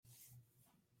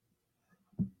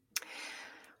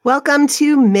Welcome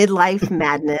to Midlife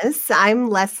Madness.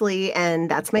 I'm Leslie, and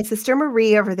that's my sister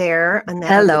Marie over there on that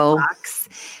Hello. other box.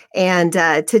 And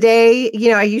today,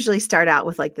 I usually start out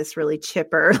with like this really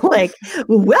chipper, like,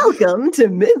 welcome to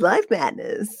Midlife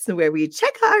Madness, where we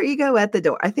check our ego at the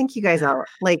door. I think you guys are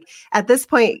like, at this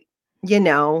point, you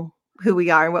know who we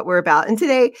are and what we're about. And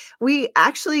today, we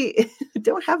actually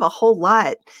don't have a whole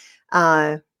lot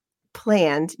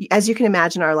planned. As you can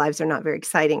imagine, our lives are not very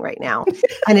exciting right now.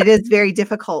 And it is very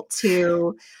difficult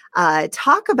to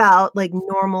talk about like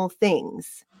normal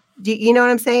things. Do you know what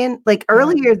I'm saying? Like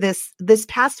earlier this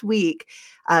past week,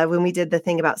 when we did the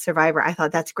thing about Survivor, I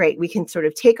thought that's great. We can sort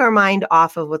of take our mind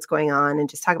off of what's going on and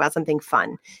just talk about something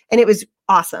fun. And it was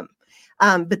awesome.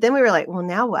 But then we were like, well,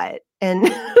 now what?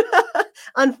 And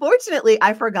unfortunately,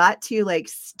 I forgot to like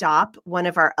stop one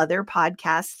of our other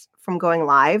podcasts from going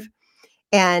live.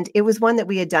 And it was one that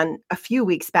we had done a few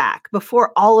weeks back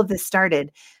before all of this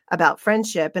started about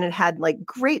friendship. And it had like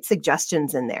great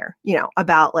suggestions in there,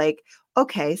 about like,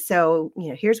 okay, so,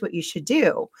 here's what you should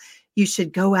do. You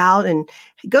should go out and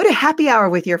go to happy hour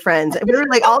with your friends. And we were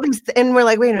like, all these, and we're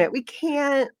like, wait a minute, we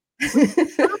can't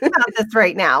talk about this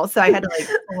right now. So I had to like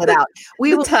pull it out.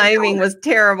 The timing was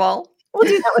terrible. We'll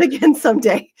do that one again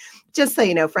someday. Just so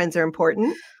you know, friends are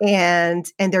important and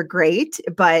they're great,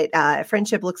 but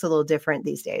friendship looks a little different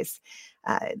these days.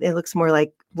 It looks more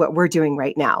like what we're doing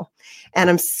right now. And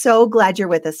I'm so glad you're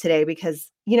with us today because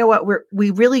you know what?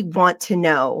 We really want to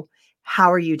know,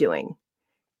 how are you doing?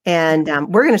 And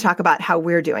we're going to talk about how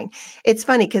we're doing. It's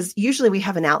funny because usually we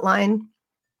have an outline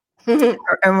and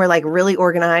we're like really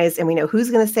organized and we know who's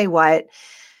going to say what.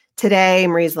 Today,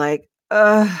 Marie's like,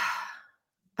 I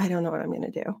don't know what I'm going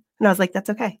to do. And I was like, that's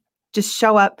okay. Just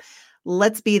show up.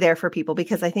 Let's be there for people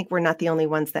because I think we're not the only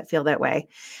ones that feel that way.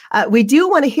 We do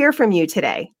want to hear from you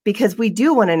today because we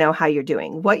do want to know how you're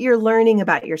doing, what you're learning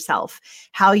about yourself,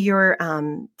 how you're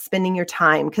spending your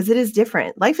time, because it is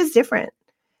different. Life is different.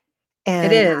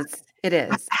 And It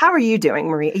is. How are you doing,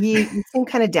 Marie? You seem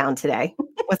kind of down today.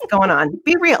 What's going on?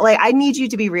 Be real. Like, I need you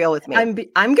to be real with me. I'm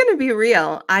going to be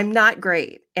real. I'm not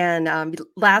great. And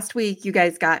last week, you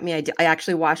guys got me. I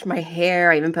actually washed my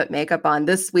hair. I even put makeup on.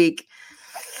 This week,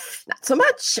 not so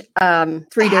much.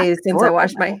 3 days since I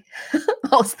washed my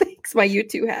oh, thanks, my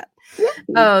U2 hat.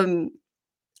 Yeah.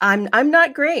 I'm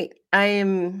not great.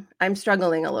 I'm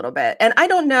struggling a little bit. And I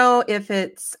don't know if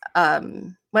it's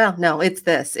no, it's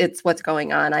this. It's what's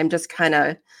going on. I'm just kind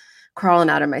of crawling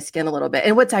out of my skin a little bit.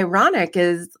 And what's ironic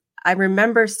is I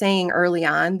remember saying early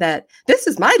on that this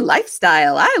is my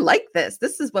lifestyle. I like this.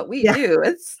 This is what we do.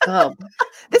 It's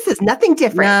this is nothing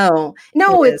different.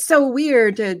 No, it's so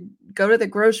weird to go to the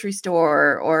grocery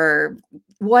store or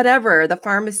whatever, the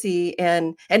pharmacy.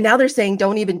 And now they're saying,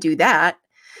 don't even do that.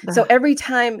 So every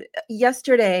time,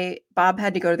 yesterday, Bob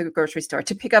had to go to the grocery store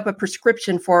to pick up a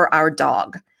prescription for our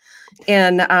dog.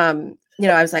 And,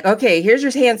 I was like, okay, here's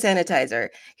your hand sanitizer.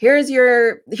 Here's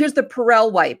the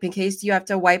Purell wipe in case you have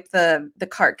to wipe the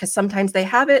cart. Cause sometimes they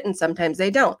have it and sometimes they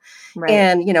don't. Right.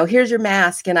 And, here's your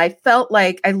mask. And I felt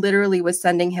like I literally was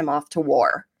sending him off to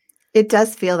war. It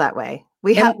does feel that way.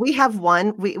 We have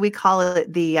one, we call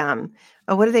it the,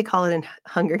 what do they call it in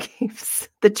Hunger Games?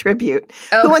 The tribute.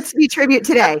 Who wants to be tribute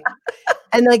today?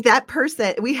 And like that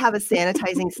person, we have a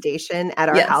sanitizing station at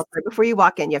our house. Right before you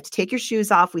walk in, you have to take your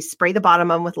shoes off. We spray the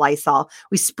bottom of them with Lysol.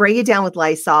 We spray you down with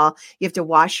Lysol. You have to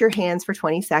wash your hands for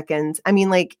 20 seconds. I mean,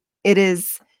 like it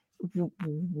is,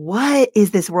 what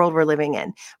is this world we're living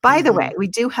in? By the way, we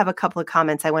do have a couple of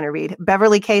comments I want to read.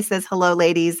 Beverly K says, hello,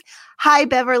 ladies. Hi,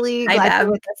 Beverly. Hi, glad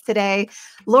you're with us today.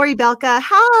 Lori Belka.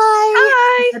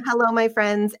 Hi. Said, hello, my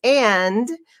friends.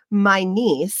 And my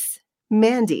niece,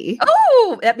 Mandy.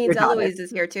 Oh, that means Eloise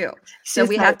is here too. So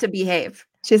we have to behave.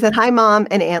 She said, hi, Mom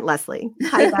and Aunt Leslie.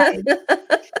 Hi, guys.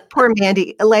 Poor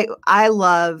Mandy. Like, I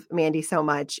love Mandy so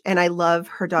much. And I love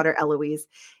her daughter, Eloise.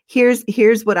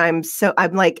 Here's what I'm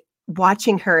like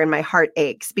watching her and my heart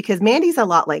aches because Mandy's a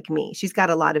lot like me. She's got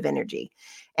a lot of energy.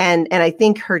 And I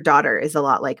think her daughter is a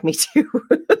lot like me too.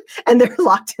 And they're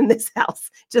locked in this house,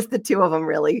 just the two of them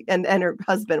really. And her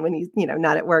husband when he's,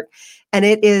 not at work. And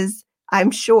it is,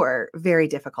 I'm sure, very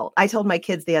difficult. I told my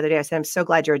kids the other day, I said, I'm so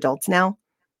glad you're adults now.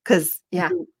 Cause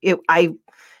I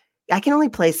can only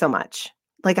play so much.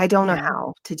 Like, I don't know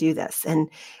how to do this and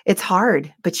it's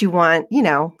hard, but you want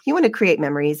to create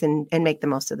memories and make the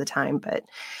most of the time. But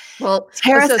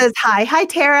Tara says, hi,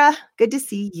 Tara. Good to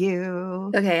see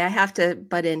you. Okay. I have to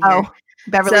butt in here. Oh,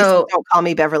 Beverly, don't call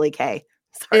me Beverly K.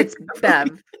 Sorry. It's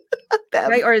Bev. Bev.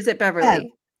 Right? Or is it Beverly? Bev.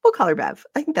 We'll call her Bev.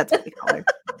 I think that's what we call her.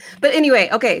 But anyway,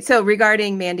 okay. So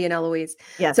regarding Mandy and Eloise.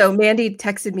 Yes. So Mandy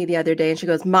texted me the other day and she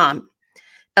goes, Mom,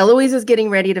 Eloise is getting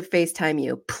ready to FaceTime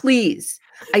you. Please.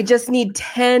 I just need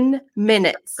 10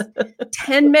 minutes.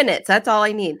 10 minutes. That's all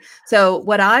I need. So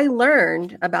what I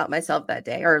learned about myself that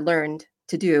day, or learned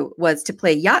to do, was to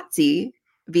play Yahtzee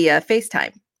via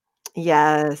FaceTime.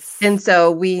 Yes. And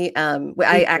so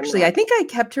I think I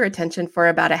kept her attention for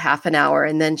about a half an hour.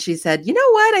 And then she said, you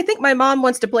know what? I think my mom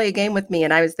wants to play a game with me.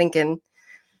 And I was thinking,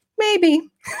 maybe.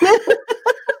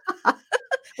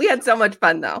 We had so much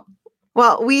fun though.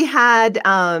 Well, we had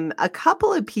a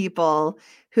couple of people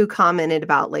who commented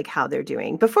about like how they're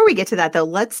doing. Before we get to that though,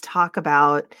 let's talk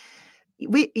about,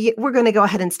 we're going to go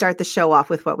ahead and start the show off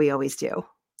with what we always do.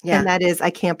 Yeah. And that is,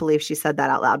 I can't believe she said that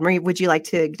out loud. Marie, would you like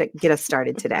to get us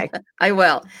started today? I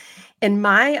will. And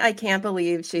I can't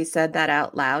believe she said that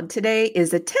out loud today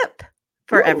is a tip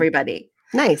for everybody.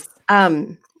 Nice.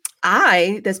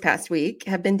 I, this past week,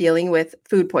 have been dealing with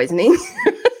food poisoning.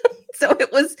 So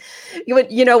it was,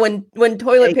 when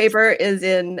toilet paper is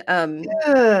in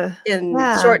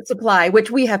short supply,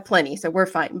 which we have plenty, so we're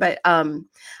fine. But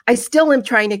I still am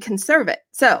trying to conserve it.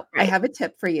 So I have a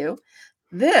tip for you.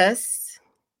 This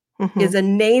is a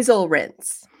nasal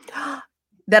rinse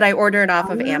that I ordered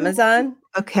off of Amazon.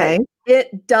 Okay.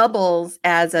 It doubles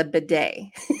as a bidet.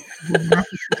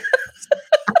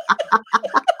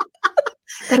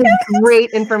 That is great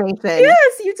information.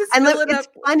 Yes, you just fill it up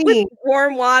funny. With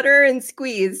warm water and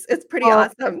squeeze. It's pretty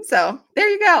awesome. So there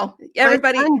you go.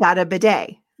 Everybody my son got a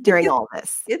bidet during all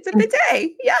this. It's a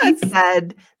bidet. Yes. He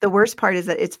said the worst part is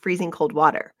that it's freezing cold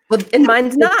water. Well, and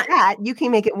mine's not. That you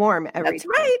can make it warm every That's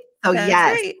time. Right. So That's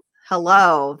yes. Right.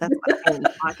 Hello. That's what I'm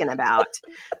talking about.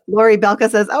 Lori Belka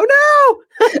says, oh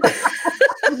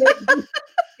no.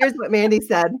 Here's what Mandy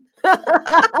said.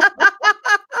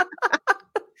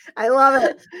 I love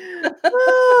it.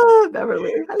 Oh,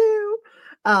 Beverly.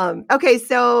 Hello. Okay.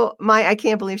 So I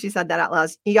can't believe she said that out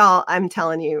loud. Y'all, I'm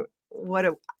telling you, what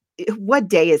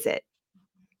day is it?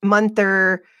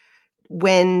 Monther,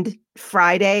 wind,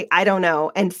 Friday? I don't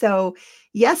know. And so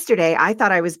yesterday I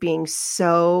thought I was being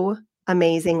so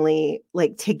amazingly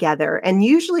like together. And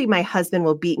usually my husband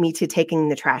will beat me to taking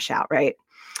the trash out. Right.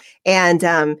 And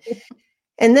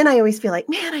then I always feel like,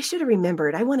 man, I should have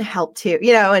remembered. I want to help too,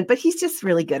 but he's just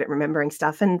really good at remembering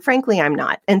stuff. And frankly, I'm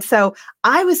not. And so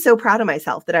I was so proud of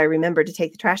myself that I remembered to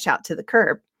take the trash out to the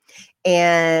curb.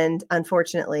 And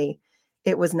unfortunately,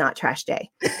 it was not trash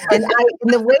day. And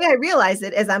the way I realized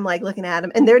it is I'm like looking at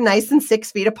them and they're nice and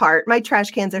 6 feet apart. My trash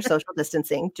cans are social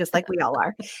distancing, just like we all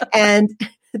are. And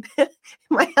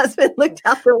my husband looked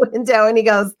out the window and he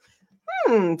goes,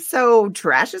 so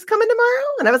trash is coming tomorrow?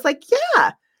 And I was like,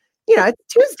 yeah.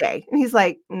 It's Tuesday. And he's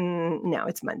like, no,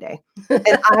 it's Monday.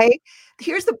 And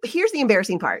here's the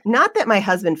embarrassing part. Not that my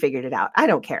husband figured it out. I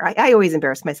don't care. I always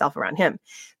embarrass myself around him.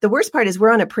 The worst part is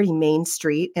we're on a pretty main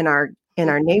street in our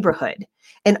neighborhood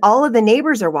and all of the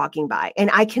neighbors are walking by and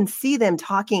I can see them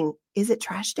talking. Is it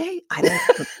trash day? I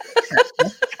don't know.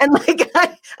 And like,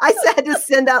 I had to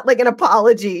send out like an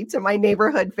apology to my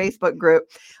neighborhood Facebook group.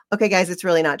 Okay, guys, it's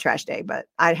really not trash day, but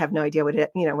I have no idea what day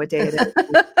it is.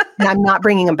 And I'm not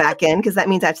bringing them back in because that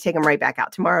means I have to take them right back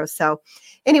out tomorrow. So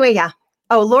anyway, yeah.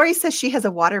 Oh, Lori says she has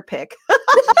a water pick.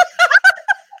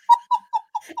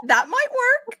 That might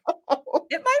work.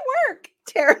 It might work.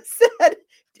 Tara said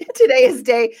today is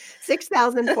day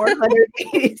 6,487,000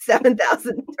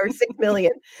 or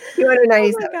 6,297,000.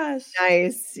 Oh my gosh.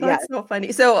 Nice. That's so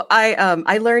funny. So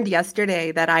I learned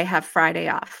yesterday that I have Friday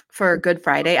off for Good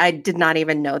Friday. I did not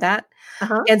even know that.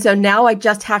 Uh-huh. And so now I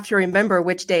just have to remember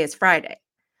which day is Friday.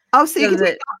 Oh, so you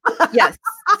can yes,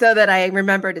 so that I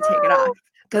remember to take it off.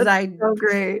 Because so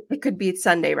great. It could be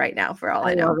Sunday right now for all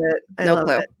I know. Love it. No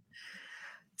clue. It.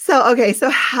 So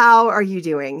how are you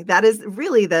doing? That is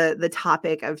really the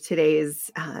topic of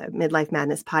today's Midlife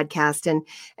Madness podcast.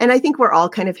 And I think we're all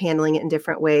kind of handling it in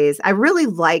different ways. I really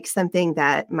like something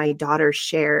that my daughter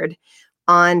shared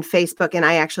on Facebook, and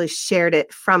I actually shared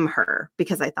it from her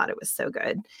because I thought it was so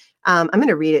good. I'm going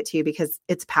to read it to you because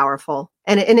it's powerful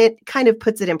and it kind of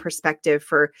puts it in perspective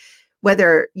for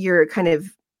whether you're kind of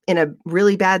in a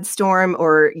really bad storm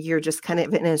or you're just kind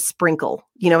of in a sprinkle.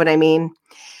 You know what I mean?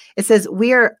 It says,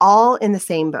 we are all in the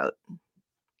same boat.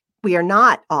 We are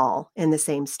not all in the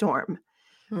same storm.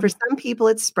 Mm-hmm. For some people,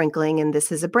 it's sprinkling, and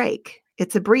this is a break.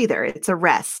 It's a breather. It's a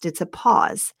rest. It's a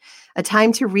pause, a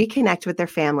time to reconnect with their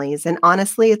families. And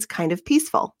honestly, it's kind of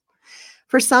peaceful.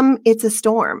 For some, it's a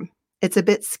storm. It's a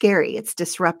bit scary. It's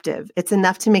disruptive. It's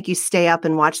enough to make you stay up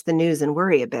and watch the news and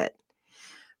worry a bit.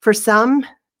 For some,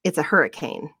 it's a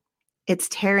hurricane. It's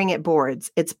tearing at boards.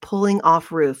 It's pulling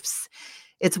off roofs.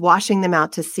 It's washing them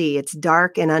out to sea. It's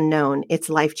dark and unknown. It's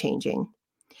life-changing.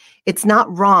 It's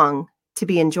not wrong to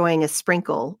be enjoying a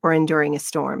sprinkle or enduring a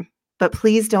storm, but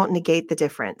please don't negate the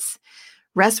difference.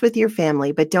 Rest with your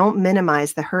family, but don't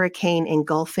minimize the hurricane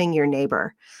engulfing your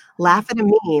neighbor. Laugh at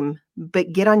a meme,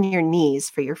 but get on your knees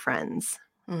for your friends.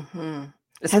 Mm-hmm.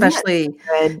 Hasn't that been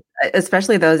good?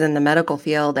 Especially those in the medical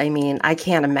field. I mean, I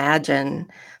can't imagine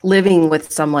living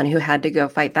with someone who had to go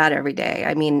fight that every day.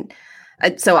 I mean,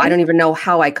 so I don't even know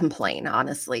how I complain,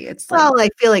 honestly. It's like, Well, I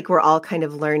feel like we're all kind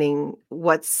of learning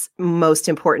what's most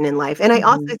important in life. And I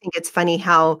also Mhm. think it's funny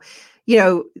how, you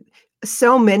know,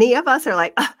 so many of us are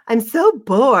like, "Ugh, I'm so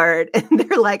bored." And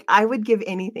they're like, I would give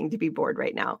anything to be bored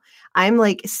right now. I'm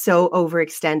like so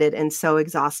overextended and so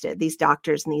exhausted. These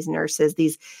doctors and these nurses,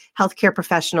 these healthcare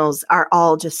professionals are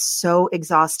all just so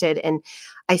exhausted. And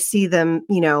I see them,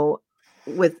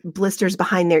 with blisters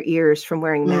behind their ears from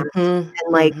wearing masks Mhm.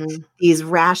 and like Mhm. these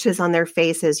rashes on their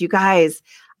faces. You guys,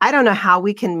 I don't know how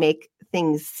we can make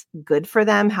things good for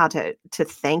them, how to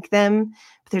thank them.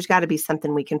 But there's got to be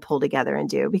something we can pull together and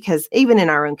do, because even in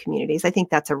our own communities, I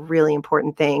think that's a really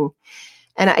important thing.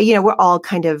 And we're all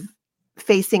kind of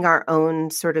facing our own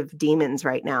sort of demons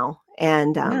right now,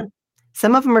 and Yeah.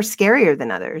 some of them are scarier than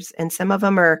others, and some of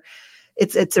them are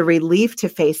it's a relief to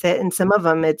face it, and some of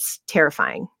them it's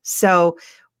terrifying. So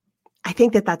I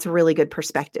think that that's a really good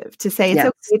perspective to say it's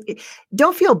Yes. okay.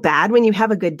 Don't feel bad when you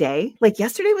have a good day. Like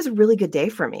yesterday was a really good day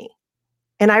for me.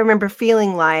 And I remember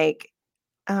feeling like,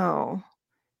 oh,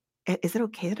 is it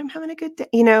okay that I'm having a good day?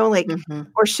 Mhm.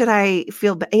 Or should I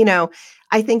feel,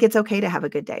 I think it's okay to have a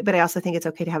good day, but I also think it's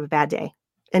okay to have a bad day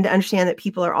and to understand that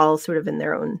people are all sort of in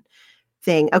their own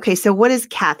thing. Okay. So what does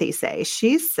Kathy say?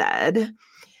 She said,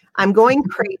 I'm going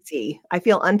crazy. I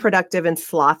feel unproductive and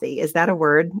slothy. Is that a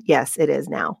word? Yes, it is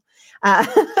now. I'm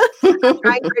trying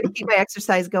hard to keep my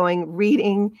exercise going,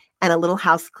 reading, and a little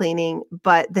house cleaning,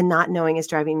 but the not knowing is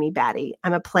driving me batty.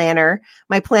 I'm a planner.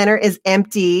 My planner is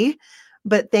empty,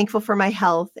 but thankful for my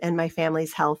health and my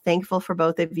family's health. Thankful for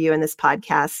both of you in this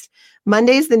podcast.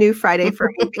 Monday's the new Friday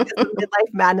for me because of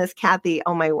midlife madness. Kathy,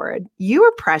 oh my word, you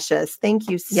are precious. Thank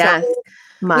you so Yes.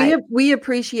 much. We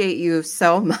appreciate you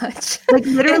so much. Like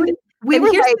And literally, we and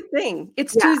were here's like, the thing.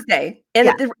 It's yeah, Tuesday.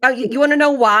 yeah. And you want to know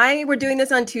why we're doing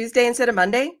this on Tuesday instead of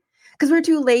Monday? Because we're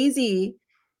too lazy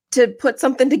to put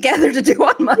something together to do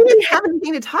on We Monday. didn't have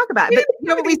anything to talk about. We But didn't you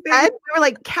know have what we anything. said? We were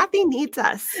like, Kathy needs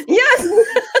us. Yes.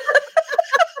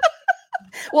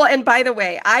 Well, and by the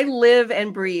way, I live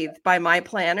and breathe by my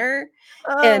planner.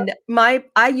 Uh, And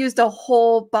I used a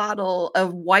whole bottle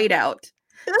of whiteout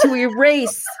to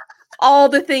erase all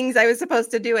the things I was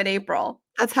supposed to do in April.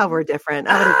 that's how we're different.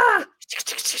 I would have Ah!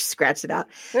 scratched it out.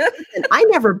 Listen, I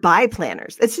never buy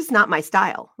planners. It's just not my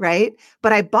style, right?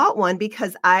 But I bought one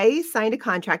because I signed a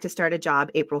contract to start a job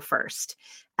April 1st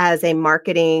as a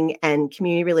marketing and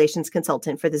community relations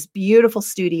consultant for this beautiful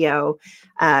studio.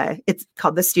 It's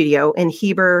called The Studio in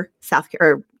Heber, South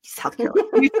Carolina,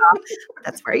 Utah.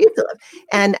 That's where I used to live.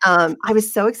 And I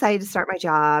was so excited to start my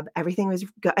job. Everything was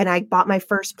good. And I bought my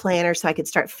first planner so I could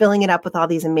start filling it up with all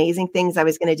these amazing things I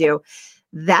was going to do.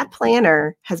 That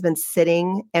planner has been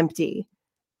sitting empty,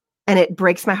 and it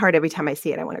breaks my heart every time I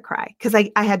see it. I want to cry because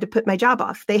I had to put my job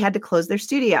off. They had to close their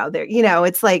studio there.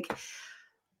 It's like,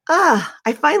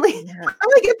 I finally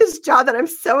get this job that I'm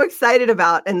so excited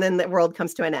about. And then the world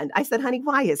comes to an end. I said, honey,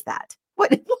 why is that? Why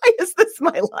is this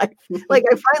my life? Like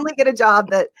I finally get a job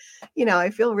that, I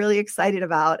feel really excited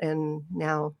about. And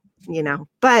now,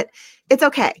 but it's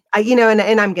okay.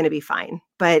 And I'm going to be fine,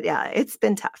 but it's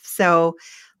been tough. So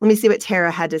let me see what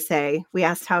Tara had to say. We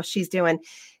asked how she's doing.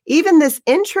 Even this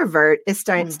introvert is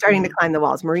starting to climb the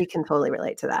walls. Marie can totally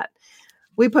relate to that.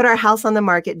 We put our house on the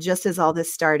market just as all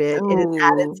this started. It has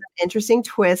added some interesting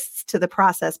twists to the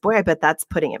process. Boy, I bet that's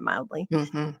putting it mildly.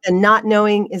 Mm-hmm. And not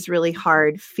knowing is really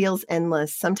hard, feels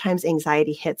endless. Sometimes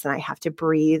anxiety hits and I have to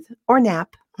breathe or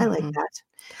nap. I like that.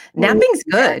 Napping's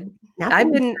good.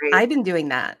 Napping I've been doing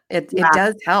that. It Yeah.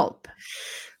 does help.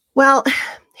 Well,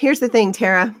 here's the thing,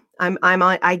 Tara.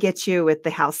 I get you with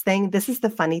the house thing. This is the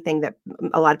funny thing that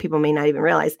a lot of people may not even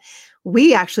realize.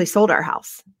 We actually sold our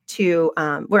house to,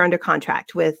 we're under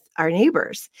contract with our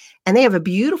neighbors, and they have a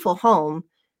beautiful home,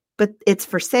 but it's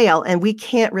for sale. And we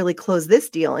can't really close this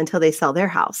deal until they sell their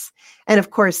house. And of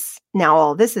course, now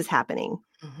all this is happening.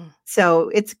 Mm-hmm. So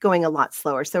it's going a lot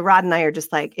slower. So Rod and I are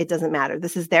just like, it doesn't matter.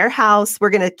 This is their house. We're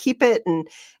going to keep it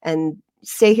and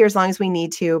stay here as long as we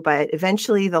need to, but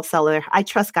eventually they'll sell it. I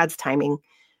trust God's timing.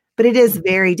 But it is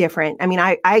very different. I mean,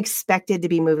 I expected to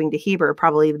be moving to Heber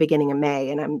probably the beginning of May,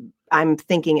 and I'm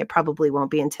thinking it probably won't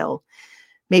be until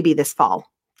maybe this fall,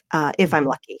 if I'm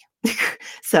lucky.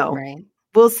 So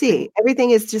we'll see.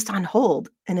 Everything is just on hold,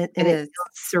 and it feels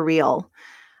surreal.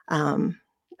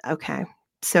 Okay.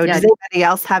 So Yeah. does anybody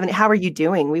else have any? How are you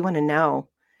doing? We want to know.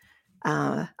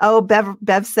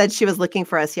 Bev said she was looking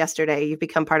for us yesterday. You've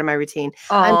become part of my routine.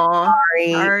 I'm Oh,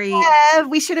 sorry. Bev,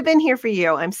 we should have been here for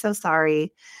you. I'm so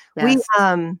sorry. Yes.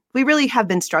 We really have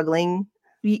been struggling,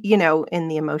 you know, in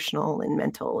the emotional and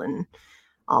mental and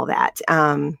all that.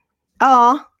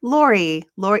 Lori.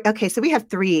 Okay, so we have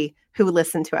 3 who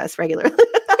listen to us regularly.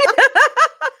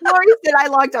 Lori said I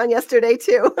logged on yesterday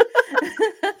too.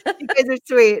 You guys are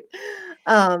sweet.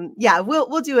 Yeah,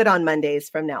 we'll do it on Mondays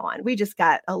from now on. We just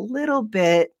got a little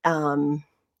bit,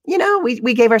 you know,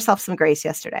 we gave ourselves some grace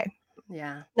yesterday.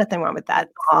 Yeah. Nothing wrong with that.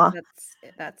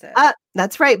 That's it.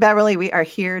 That's right, Beverly. We are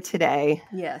here today.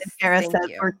 Yes. And Sarah says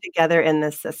we're together in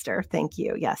this, sister. Thank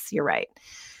you. Yes, you're right.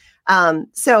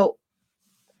 So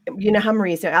you know how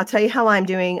Marie's doing. I'll tell you how I'm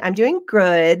doing. I'm doing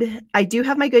good. I do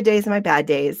have my good days and my bad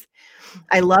days.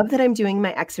 I love that I'm doing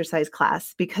my exercise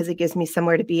class because it gives me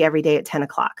somewhere to be every day at 10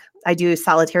 o'clock. I do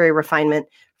solitary refinement,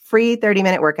 free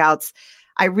 30-minute workouts.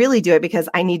 I really do it because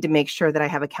I need to make sure that I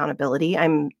have accountability.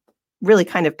 I'm really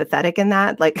kind of pathetic in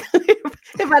that. Like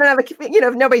if I don't have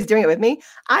if nobody's doing it with me,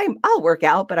 I'll work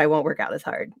out, but I won't work out as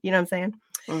hard. You know what I'm saying?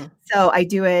 So I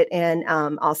do it and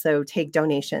also take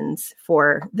donations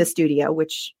for the studio,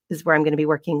 which is where I'm going to be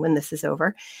working when this is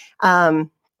over.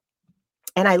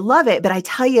 And I love it, but I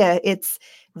tell you, it's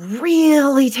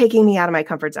really taking me out of my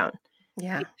comfort zone.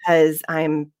 Yeah. Because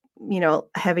I'm,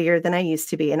 heavier than I used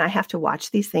to be. And I have to watch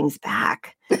these things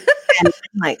back. And I'm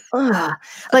like, ugh.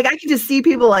 Like I can just see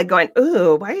people like going,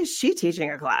 oh, why is she teaching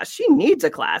a class? She needs a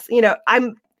class.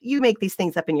 You make these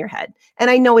things up in your head. And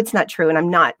I know it's not true. And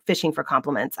I'm not fishing for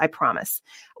compliments. I promise.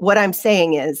 What I'm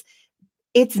saying is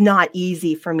it's not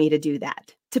easy for me to do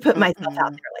that, to put myself out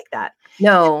there like that.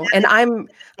 No. And I'm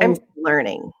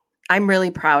learning. I'm really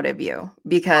proud of you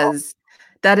because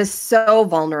that is so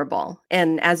vulnerable.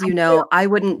 And as you know, I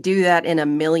wouldn't do that in a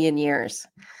million years.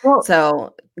 Well,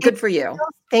 so good for you.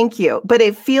 Thank you. But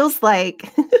it feels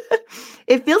like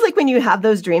when you have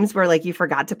those dreams where like you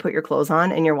forgot to put your clothes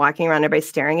on and you're walking around, everybody's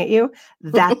staring at you.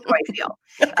 That's how I feel.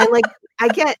 And like I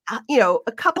get,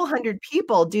 a couple hundred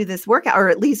people do this workout or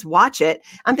at least watch it.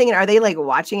 I'm thinking, are they like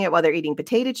watching it while they're eating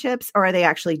potato chips or are they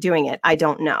actually doing it? I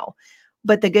don't know.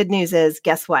 But the good news is,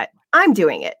 guess what? I'm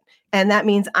doing it. And that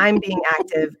means I'm being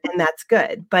active and that's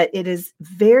good. But it is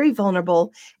very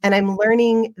vulnerable. And I'm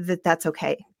learning that that's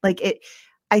okay.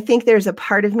 I think there's a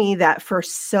part of me that for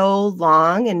so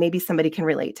long, and maybe somebody can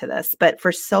relate to this, but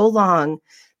for so long,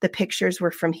 the pictures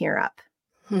were from here up.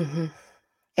 Mm-hmm.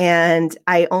 And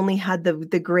I only had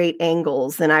the great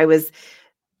angles. And I was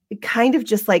kind of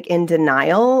just like in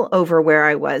denial over where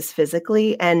I was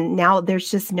physically. And now there's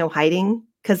just no hiding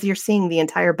because you're seeing the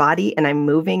entire body and I'm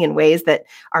moving in ways that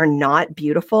are not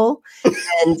beautiful.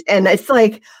 and it's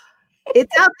like,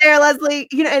 it's out there, Leslie,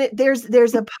 and there's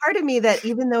a part of me that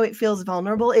even though it feels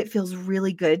vulnerable, it feels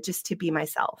really good just to be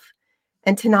myself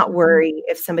and to not worry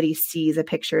if somebody sees a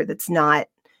picture that's not,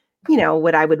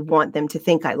 what I would want them to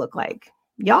think I look like.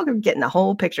 Y'all are getting the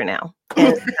whole picture now.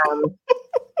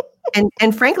 And,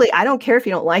 and frankly, I don't care if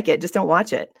you don't like it, just don't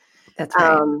watch it. That's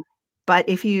right. But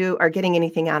if you are getting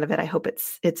anything out of it, I hope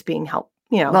it's being helped,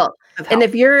 Well, and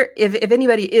if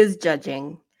anybody is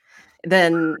judging,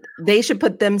 then they should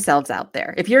put themselves out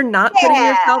there. If you're not putting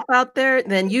yourself out there,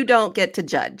 then you don't get to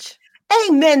judge.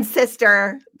 Amen,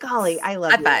 sister. Golly, I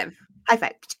love you. High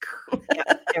five. Yeah,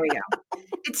 there we go.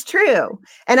 It's true.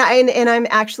 And I'm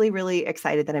actually really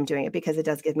excited that I'm doing it because it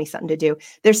does give me something to do.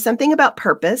 There's something about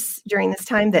purpose during this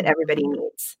time that everybody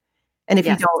needs. And if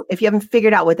you haven't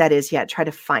figured out what that is yet, try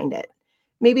to find it.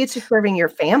 Maybe it's just serving your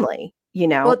family,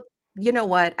 Well, you know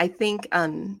what? I think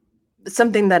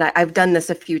something that I've done this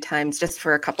a few times just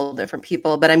for a couple of different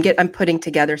people, but I'm putting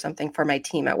together something for my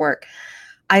team at work.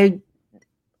 A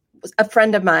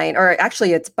friend of mine, or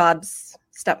actually it's Bob's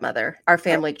stepmother. Our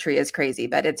family tree is crazy,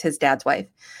 but it's his dad's wife.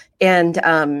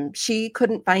 And she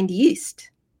couldn't find yeast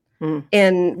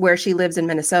in where she lives in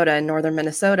Minnesota, in northern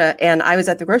Minnesota. And I was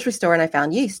at the grocery store and I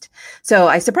found yeast. So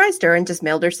I surprised her and just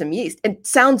mailed her some yeast. It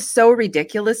sounds so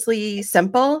ridiculously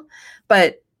simple,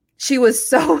 but she was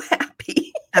so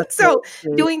happy. So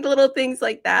doing little things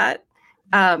like that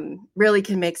really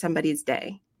can make somebody's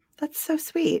day. That's so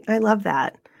sweet. I love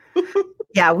that.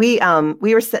 Yeah, we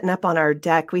were sitting up on our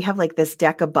deck. We have like this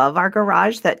deck above our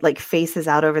garage that like faces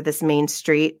out over this main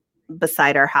street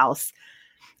beside our house.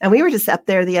 And we were just up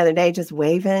there the other day, just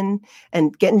waving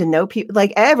and getting to know people.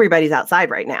 Like everybody's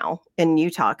outside right now in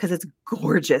Utah because it's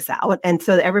gorgeous out. And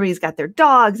so everybody's got their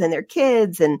dogs and their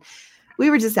kids. And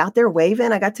we were just out there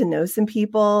waving. I got to know some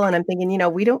people. And I'm thinking,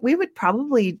 we would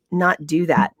probably not do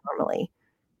that normally.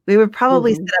 We would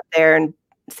probably sit up there and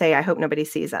say, I hope nobody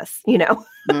sees us, you know.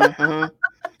 Mhm.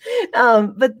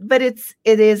 But it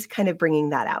is kind of bringing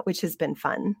that out, which has been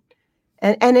fun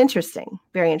and interesting,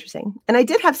 very interesting. And I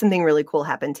did have something really cool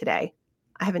happen today.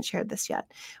 I haven't shared this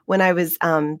yet. When I was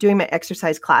doing my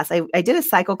exercise class, I did a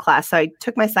cycle class. So I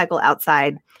took my cycle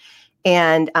outside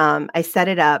and I set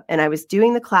it up and I was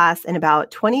doing the class, and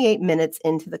about 28 minutes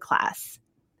into the class,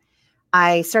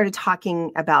 I started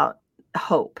talking about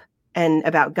hope and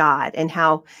about God and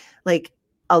how, like,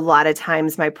 a lot of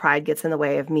times my pride gets in the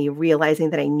way of me realizing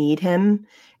that I need him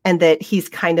and that he's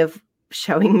kind of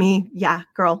showing me, yeah,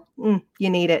 girl, you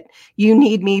need it. You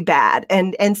need me bad.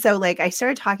 And so like I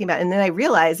started talking about, and then I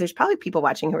realized there's probably people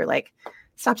watching who are like,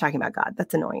 stop talking about God.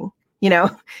 That's annoying, you know?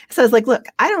 So I was like, look,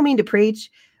 I don't mean to preach,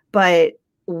 but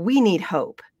we need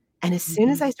hope. And as soon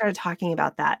as I started talking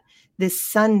about that, this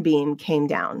sunbeam came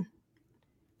down,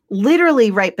 literally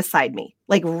right beside me,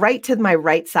 like right to my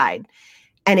right side.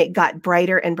 And it got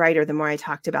brighter and brighter the more I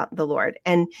talked about the Lord.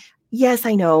 And yes,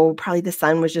 I know probably the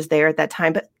sun was just there at that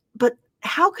time, but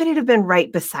how could it have been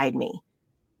right beside me?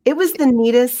 It was the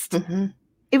neatest. Mm-hmm.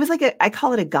 It was like I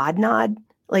call it a God nod.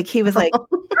 Like he was like,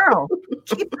 girl,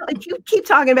 keep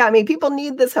talking about me. People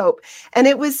need this hope. And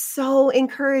it was so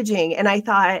encouraging. And I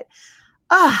thought,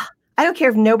 I don't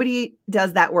care if nobody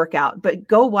does that workout, but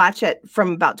go watch it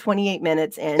from about 28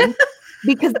 minutes in.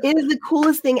 Because it is the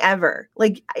coolest thing ever.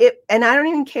 Like it, and I don't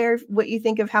even care what you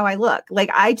think of how I look.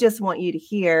 Like, I just want you to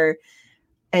hear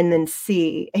and then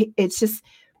see. It's just,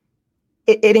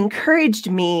 it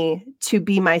encouraged me to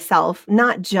be myself,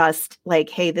 not just like,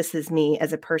 hey, this is me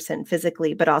as a person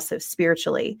physically, but also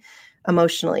spiritually,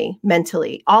 emotionally,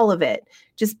 mentally, all of it.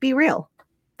 Just be real.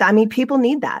 I mean, people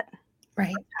need that.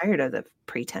 Right. I'm tired of the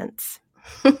pretense.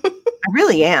 I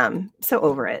really am so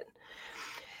over it.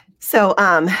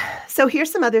 So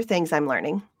here's some other things I'm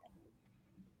learning.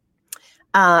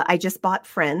 I just bought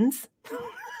Friends.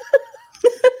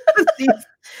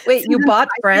 Wait, you bought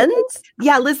Friends?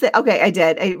 Yeah, listen. Okay, I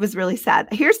did. It was really sad.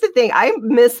 Here's the thing. I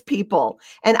miss people.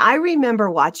 And I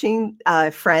remember watching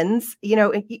Friends, you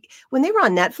know, when they were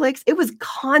on Netflix, it was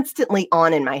constantly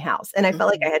on in my house. And I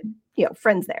felt like I had, you know,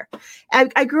 friends there.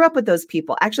 I grew up with those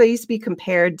people. Actually, I used to be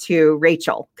compared to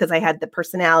Rachel because I had the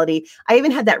personality. I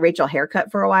even had that Rachel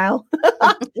haircut for a while.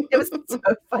 It was so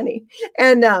funny.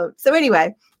 And so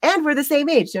anyway, and we're the same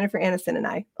age, Jennifer Aniston and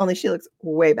I, only she looks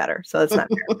way better. So that's not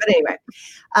fair. But anyway,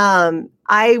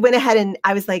 I went ahead and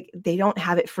I was like, they don't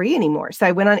have it free anymore. So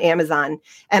I went on Amazon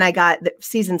and I got the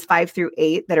seasons 5 through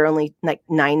 8 that are only like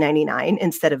 $9.99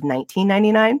 instead of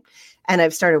 $19.99. And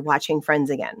I've started watching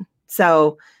Friends again.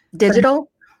 So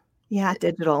digital? Yeah,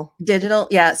 digital. Digital.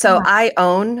 Yeah. So I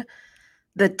own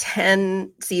the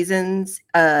 10 seasons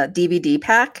DVD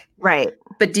pack. Right.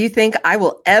 But do you think I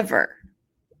will ever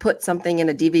put something in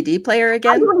a DVD player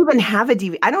again? I don't even have a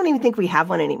DVD. I don't even think we have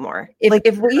one anymore.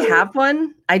 If we have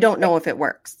one, I don't know if it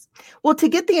works. Well, to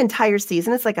get the entire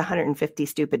season, it's like $150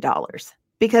 stupid dollars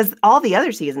because all the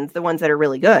other seasons, the ones that are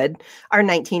really good, are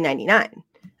 $19.99.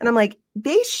 And I'm like,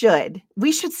 we should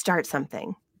start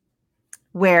something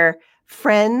where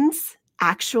Friends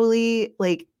actually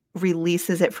like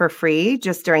releases it for free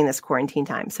just during this quarantine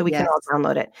time. So we can all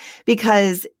download it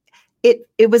because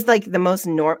it was like the most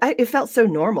it felt so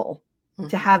normal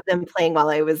to have them playing while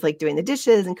I was like doing the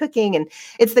dishes and cooking. And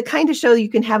it's the kind of show you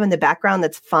can have in the background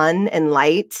that's fun and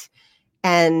light.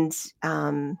 And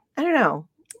I don't know,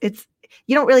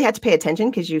 you don't really have to pay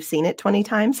attention because you've seen it 20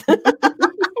 times.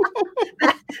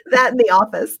 that in The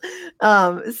Office.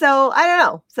 So I don't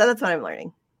know. So that's what I'm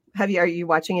learning. Are you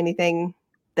watching anything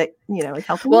that, you know, is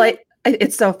helping? Well,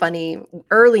 it's so funny.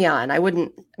 Early on, I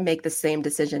wouldn't make the same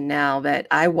decision now, but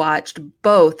I watched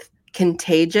both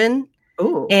Contagion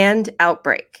and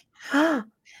Outbreak. No.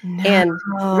 And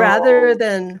rather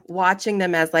than watching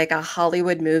them as like a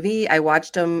Hollywood movie, I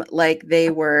watched them like they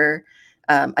were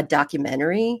a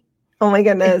documentary. Oh my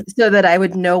goodness. So that I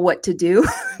would know what to do.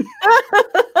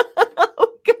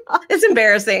 It's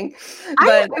embarrassing.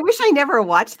 But I wish I never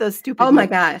watched those stupid movies. My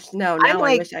gosh. No, now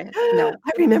like, I wish I no.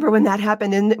 I remember when that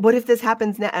happened. And what if this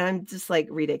happens now? And I'm just like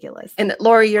ridiculous. And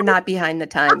Lori, you're not behind the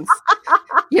times.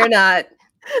 You're not.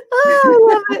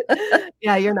 Oh, I love it.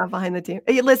 Yeah, you're not behind the team.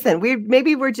 Hey, listen,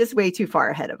 maybe we're just way too far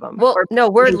ahead of them. Well, no,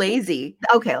 we're lazy.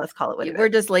 Okay, let's call it what it is. We're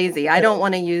just lazy. I don't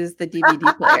want to use the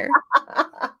DVD player.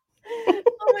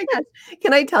 Oh my gosh.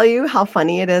 Can I tell you how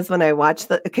funny it is when I watch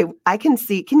can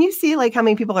you see like how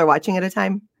many people are watching at a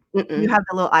time? You have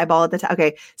the little eyeball at the top.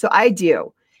 Okay. So I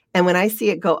do. And when I see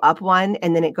it go up one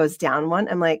and then it goes down one,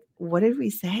 I'm like, what did we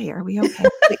say? Are we okay?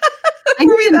 Like, I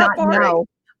do not know.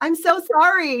 I'm so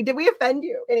sorry. Did we offend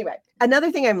you? Anyway,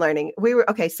 another thing I'm learning, we were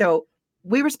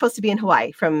supposed to be in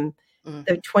Hawaii from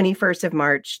the 21st of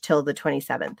March till the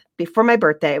 27th. Before my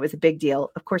birthday, it was a big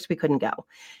deal. Of course, we couldn't go.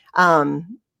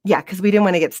 Yeah, because we didn't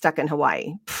want to get stuck in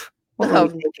Hawaii. What were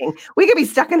we thinking? We could be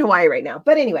stuck in Hawaii right now.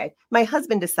 But anyway, my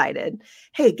husband decided,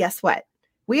 hey, guess what?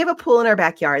 We have a pool in our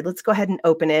backyard. Let's go ahead and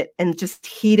open it and just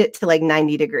heat it to like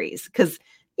 90 degrees. Because,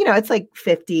 it's like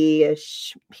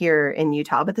 50-ish here in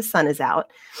Utah, but the sun is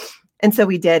out. And so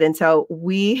we did. And so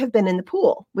we have been in the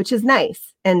pool, which is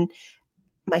nice. And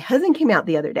my husband came out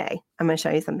the other day. I'm going to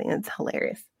show you something that's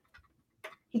hilarious.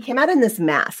 He came out in this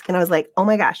mask and I was like, oh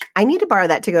my gosh, I need to borrow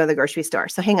that to go to the grocery store.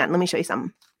 So hang on, let me show you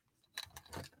something.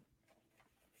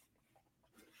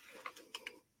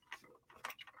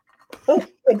 Oh,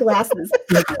 my glasses.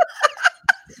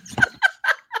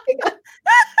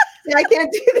 Yeah, I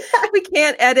can't do that. We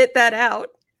can't edit that out.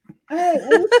 All right.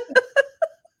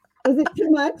 Is it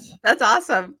too much? That's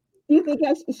awesome. Do you think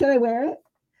should I wear it?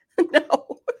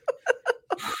 No.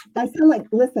 I sound like,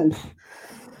 listen.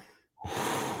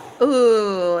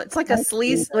 Ooh, it's like a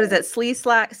slee. What is it? Slee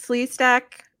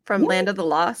stack from Land of the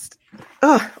Lost.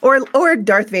 Oh, or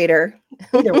Darth Vader.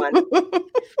 Either one.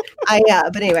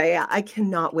 But anyway, yeah, I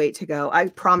cannot wait to go. I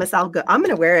promise I'll go. I'm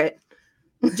going to wear it.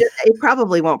 It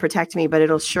probably won't protect me, but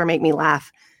it'll sure make me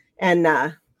laugh. And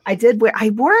I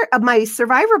wore my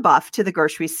Survivor buff to the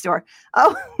grocery store.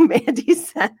 Oh, Mandy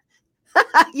said,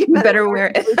 you better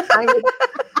wear it.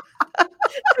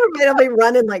 I'll be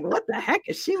running like, what the heck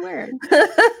is she wearing?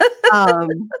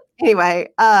 Anyway,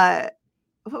 what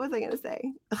was I going to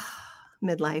say?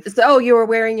 Midlife. So you were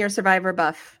wearing your Survivor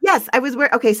buff. Yes, I was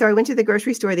wearing. Okay, so I went to the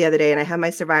grocery store the other day and I had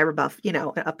my Survivor buff,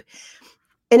 up,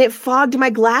 and it fogged my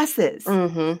glasses.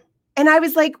 Mm-hmm. And I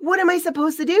was like, what am I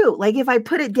supposed to do? Like, if I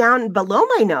put it down below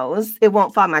my nose, it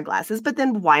won't fog my glasses. But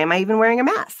then why am I even wearing a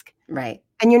mask? Right.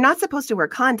 And you're not supposed to wear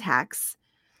contacts.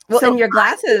 Well, and your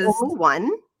glasses, one,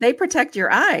 they protect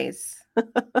your eyes.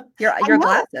 Your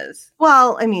glasses.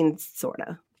 Well, I mean, sort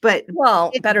of. But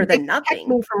better than nothing.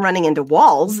 Me from running into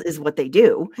walls is what they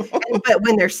do. But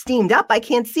when they're steamed up, I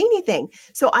can't see anything.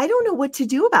 So I don't know what to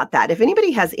do about that. If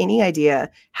anybody has any idea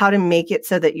how to make it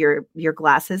so that your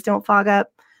glasses don't fog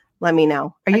up, let me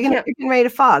know. Are you getting ready to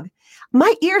fog?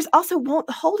 My ears also won't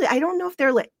hold it. I don't know if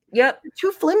they're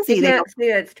too flimsy. You can't see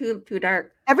it. It's too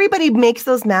dark. Everybody makes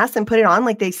those masks and put it on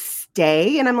like they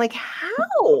stay. And I'm like,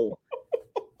 how?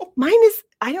 Mine is,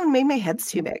 maybe my head's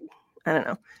too big. I don't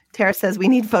know. Tara says we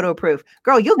need photo proof.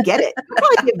 Girl, you'll get it. You'll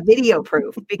probably get video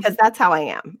proof because that's how I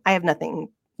am. I have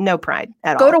no pride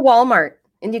at all. Go to Walmart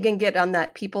and you can get on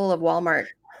that People of Walmart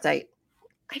site.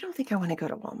 I don't think I want to go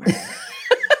to Walmart.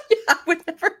 Yeah, I would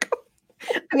never go.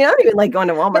 I mean, I don't even like going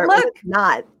to Walmart. But look, it's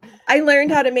not. I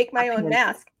learned how to make my own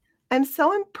mask. I'm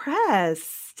so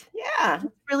impressed. Yeah.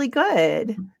 It's really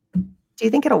good. Do you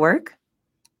think it'll work?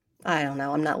 I don't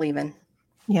know. I'm not leaving.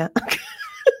 Yeah.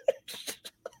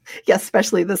 Yeah,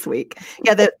 especially this week.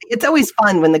 Yeah, it's always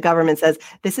fun when the government says,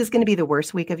 this is going to be the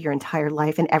worst week of your entire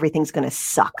life and everything's going to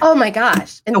suck. Oh my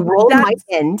gosh. And the world might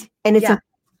end. And it's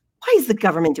why is the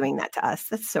government doing that to us?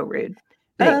 That's so rude.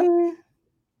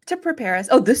 To prepare us.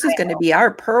 Oh, this is going to be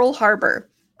our Pearl Harbor.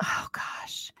 Oh,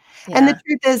 gosh. Yeah. And the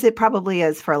truth is, it probably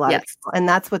is for a lot of people. And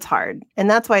that's what's hard. And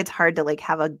that's why it's hard to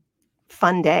have a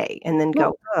fun day and then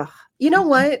go, ugh. You know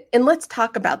what? And let's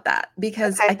talk about that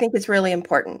because I think it's really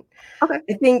important. Okay.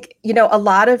 I think, a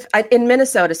lot of in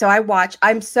Minnesota. So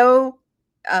I'm so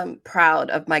proud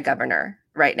of my governor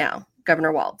right now,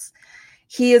 Governor Walz.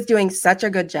 He is doing such a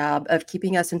good job of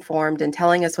keeping us informed and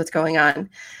telling us what's going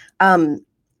on.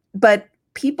 But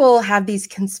people have these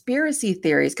conspiracy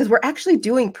theories because we're actually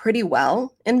doing pretty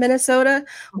well in Minnesota.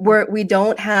 We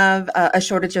don't have a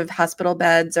shortage of hospital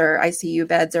beds or ICU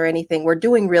beds or anything. We're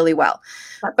doing really well.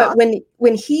 But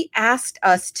when he asked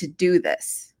us to do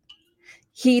this,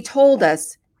 he told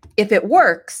us if it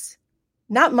works,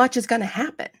 not much is going to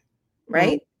happen,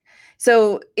 right? Mm-hmm.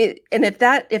 So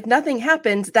if nothing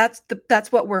happens,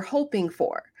 that's what we're hoping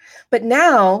for. But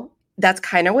now that's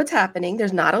kind of what's happening.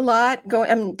 There's not a lot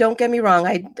going. Don't get me wrong.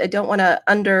 I don't want to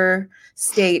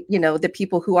understate, the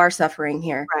people who are suffering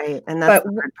here. Right. And that's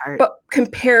the hard part. But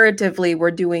comparatively,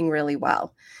 we're doing really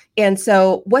well. And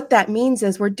so what that means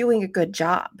is we're doing a good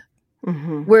job.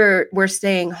 Mm-hmm. We're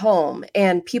staying home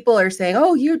and people are saying,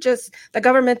 oh, the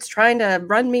government's trying to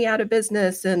run me out of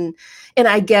business. And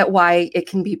I get why it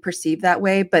can be perceived that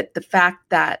way. But the fact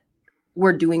that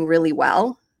we're doing really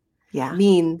well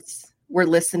means we're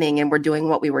listening and we're doing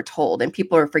what we were told. And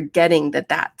people are forgetting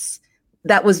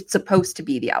that was supposed to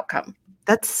be the outcome.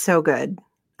 That's so good.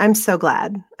 I'm so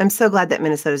glad. I'm so glad that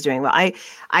Minnesota's doing well.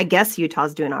 I guess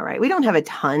Utah's doing all right. We don't have a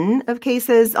ton of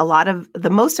cases.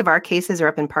 Most of our cases are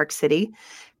up in Park City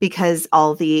because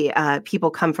all the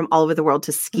people come from all over the world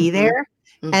to ski there.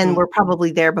 And we're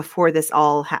probably there before this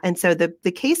all and so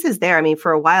the cases there, I mean,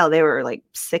 for a while they were like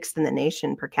 6th in the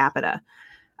nation per capita.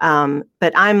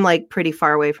 But I'm like pretty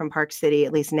far away from Park City,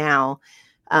 at least now,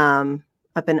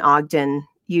 up in Ogden,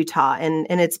 Utah. And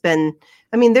it's been,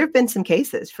 I mean, there've been some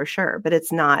cases for sure, but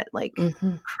it's not like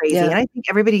crazy. Yeah. And I think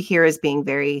everybody here is being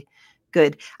very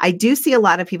good. I do see a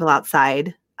lot of people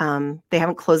outside. They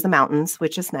haven't closed the mountains,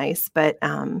 which is nice, but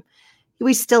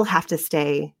we still have to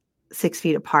stay 6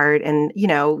 feet apart. And, you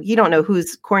don't know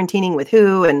who's quarantining with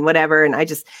who and whatever. And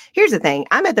here's the thing.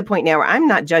 I'm at the point now where I'm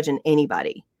not judging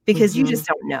anybody because you just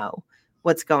don't know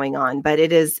what's going on. But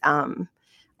it is,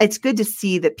 it's good to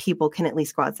see that people can at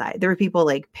least go outside. There were people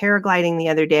like paragliding the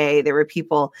other day. There were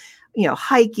people,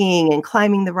 hiking and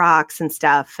climbing the rocks and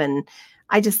stuff. And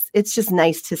it's just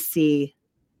nice to see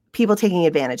people taking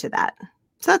advantage of that.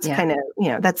 So that's kind of,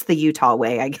 that's the Utah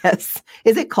way, I guess.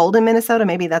 Is it cold in Minnesota?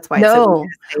 Maybe that's why. No.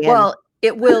 Well,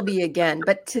 it will be again.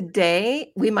 But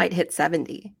today we might hit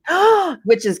 70,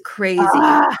 which is crazy.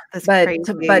 That's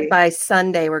crazy. But by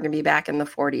Sunday, we're going to be back in the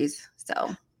 40s.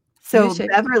 So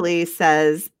Beverly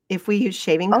says, if we use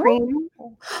shaving cream,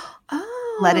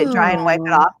 let it dry and wipe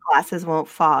it off, glasses won't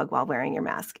fog while wearing your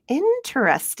mask.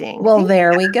 Interesting. Well,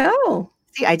 there we go.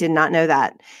 See, I did not know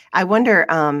that. I wonder,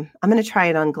 I'm going to try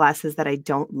it on glasses that I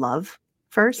don't love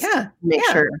first. Yeah. Make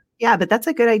sure. Yeah, but that's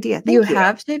a good idea. Thank you.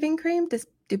 Have shaving cream?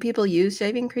 Do people use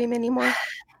shaving cream anymore?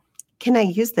 Can I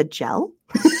use the gel?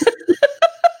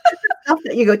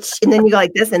 You go, and then you go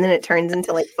like this, and then it turns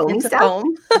into like foamy stuff.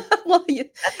 Foam. Well,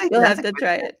 you'll have to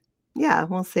try it. Yeah,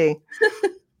 we'll see.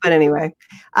 But anyway,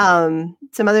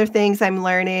 some other things I'm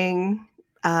learning.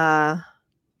 Let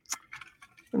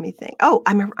me think. Oh,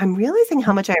 I'm realizing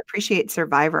how much I appreciate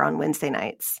Survivor on Wednesday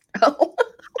nights. Oh.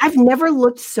 I've never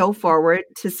looked so forward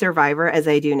to Survivor as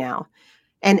I do now.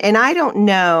 And I don't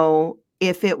know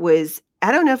if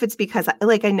it's because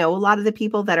I know a lot of the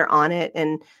people that are on it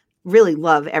and really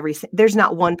love there's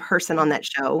not one person on that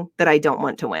show that I don't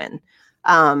want to win.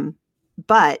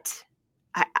 But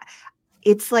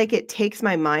it's like it takes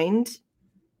my mind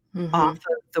off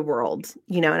of the world,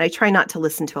 and I try not to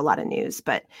listen to a lot of news,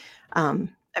 but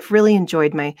I've really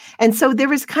enjoyed and so there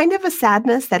was kind of a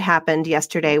sadness that happened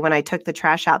yesterday when I took the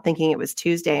trash out thinking it was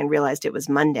Tuesday and realized it was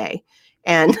Monday.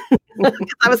 And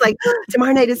I was like,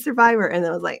 tomorrow night is Survivor. And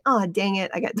then I was like, oh, dang it.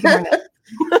 I got tomorrow night.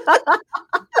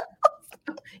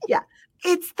 Yeah.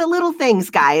 It's the little things,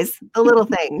 guys, the little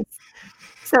things.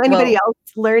 So anybody else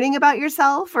learning about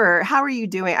yourself, or how are you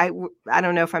doing? I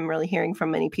don't know if I'm really hearing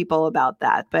from many people about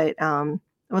that, but I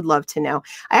would love to know.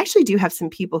 I actually do have some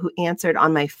people who answered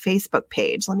on my Facebook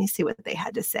page. Let me see what they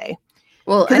had to say.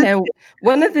 Well, I know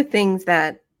one of the things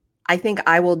that I think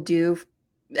I will do,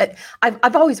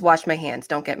 I've always washed my hands,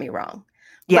 don't get me wrong.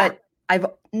 Yeah. But I've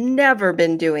never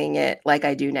been doing it like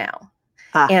I do now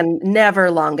and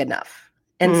never long enough.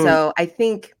 And so I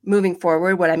think moving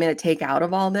forward, what I'm going to take out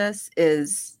of all this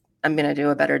is I'm going to do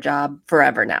a better job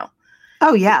forever now.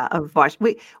 Oh, yeah.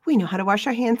 We know how to wash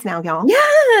our hands now, y'all.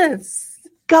 Yes.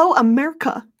 Go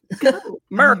America. Go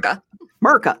America.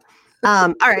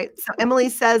 All right. So Emily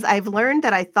says, I've learned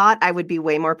that I thought I would be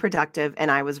way more productive and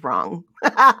I was wrong.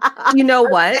 You know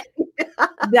what?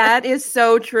 That is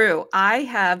so true. I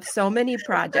have so many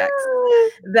projects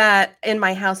that in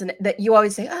my house and that you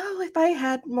always say, oh, if I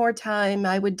had more time,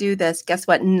 I would do this. Guess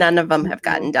what? None of them have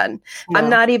gotten done. No. I'm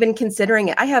not even considering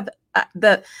it. I have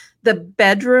the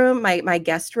bedroom, my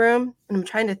guest room, and I'm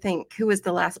trying to think who was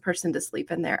the last person to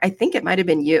sleep in there. I think it might have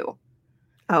been you.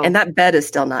 Oh. And that bed is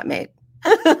still not made.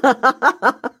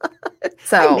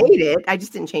 So I made it. I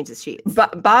just didn't change the sheets.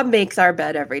 Bob makes our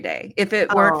bed every day. If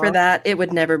it weren't for that, it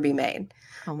would never be made.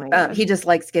 Oh my God. He just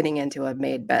likes getting into a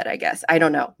made bed, I guess. I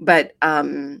don't know. But I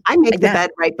make the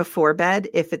bed right before bed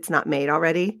if it's not made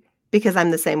already, because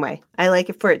I'm the same way. I like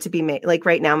it for it to be made. Like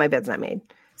right now, my bed's not made.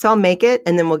 So I'll make it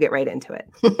and then we'll get right into it.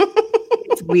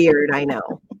 It's weird. I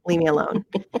know. Leave me alone.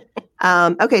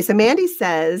 Okay. So Mandy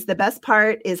says the best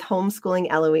part is homeschooling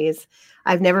Eloise.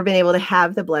 I've never been able to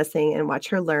have the blessing and watch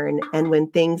her learn. And when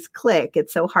things click,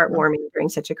 it's so heartwarming during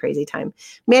such a crazy time.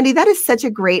 Mandy, that is such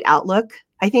a great outlook.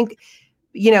 I think,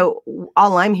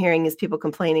 all I'm hearing is people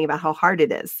complaining about how hard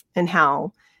it is and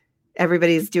how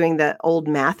everybody's doing the old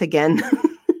math again.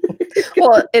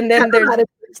 Well, and then there's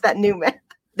that new math.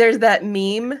 There's that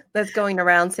meme that's going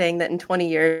around saying that in 20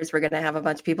 years, we're going to have a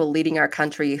bunch of people leading our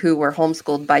country who were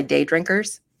homeschooled by day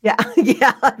drinkers. Yeah.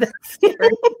 Yeah. That's scary.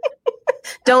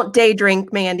 Don't day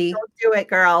drink, Mandy. Don't do it,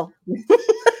 girl.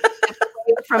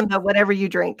 from the whatever you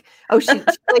drink. Oh, she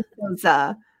likes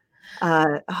those.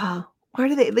 Where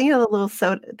do they? You know, the little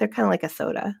soda. They're kind of like a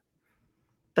soda,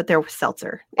 but they're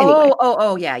seltzer. Anyway.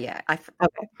 Oh, yeah.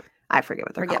 Okay. I forget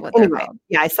what they're called. What they're Anyway, called.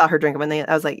 yeah, I saw her drink them, and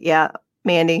I was like, yeah,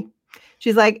 Mandy.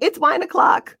 She's like, it's wine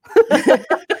o'clock.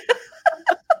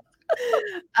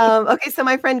 Okay, so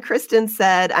my friend Kristen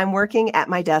said, I'm working at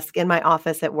my desk in my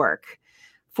office at work,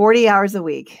 40 hours a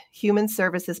week, human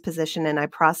services position, and I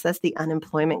process the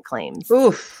unemployment claims.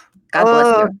 Oof. God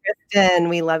bless you. Kristen,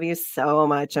 we love you so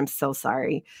much. I'm so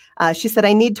sorry. She said,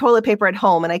 I need toilet paper at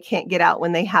home and I can't get out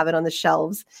when they have it on the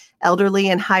shelves. Elderly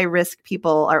and high-risk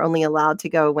people are only allowed to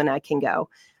go when I can go.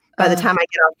 By the time I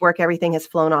get off work, everything has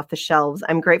flown off the shelves.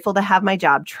 I'm grateful to have my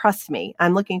job. Trust me.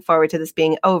 I'm looking forward to this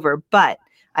being over, but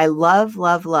I love,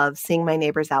 love, love seeing my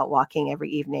neighbors out walking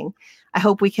every evening. I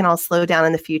hope we can all slow down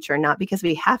in the future, not because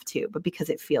we have to, but because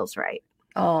it feels right.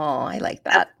 Oh, I like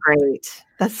that. That's great.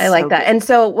 I like that. And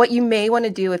so what you may want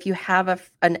to do if you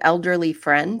have an elderly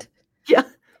friend,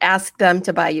 ask them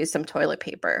to buy you some toilet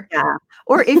paper. Yeah.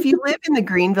 Or if you live in the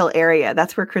Greenville area,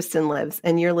 that's where Kristen lives,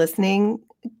 and you're listening,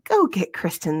 go get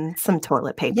Kristen some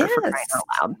toilet paper for crying out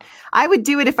loud. I would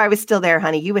do it if I was still there,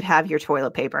 honey. You would have your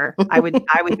toilet paper. I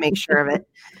would make sure of it.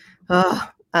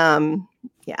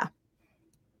 Yeah.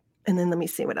 And then let me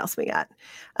see what else we got.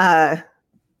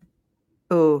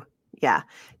 Yeah.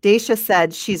 Daisha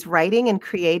said she's writing and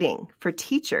creating for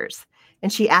teachers.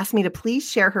 And she asked me to please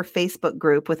share her Facebook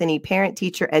group with any parent,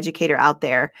 teacher, educator out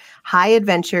there. High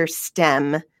Adventure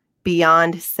STEM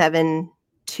Beyond 7-2.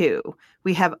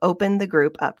 We have opened the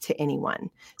group up to anyone.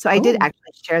 So I did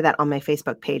actually share that on my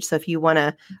Facebook page. So if you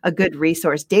want a good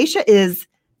resource, Daisha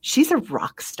she's a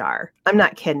rock star. I'm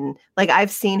not kidding. Like,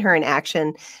 I've seen her in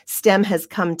action. STEM has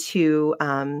come to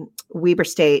Weber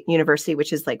State University,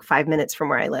 which is like 5 minutes from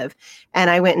where I live. And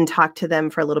I went and talked to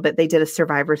them for a little bit. They did a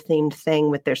survivor themed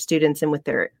thing with their students and with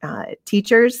their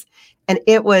teachers. And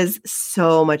it was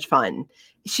so much fun.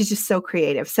 She's just so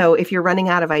creative. So if you're running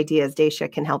out of ideas,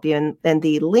 Daisha can help you. And then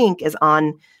the link is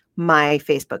on my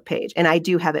Facebook page. And I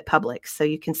do have it public, so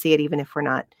you can see it even if we're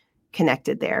not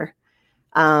connected there.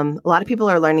 A lot of people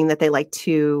are learning that they like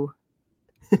to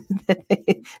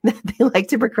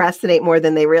procrastinate more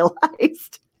than they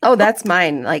realized. Oh, that's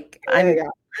mine. Like I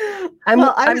had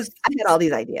all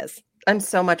these ideas. I'm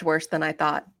so much worse than I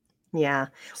thought. Yeah.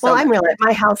 Well, I'm realizing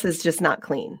my house is just not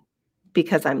clean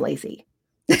because I'm lazy.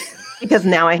 Because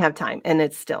now I have time and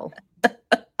it's still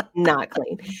not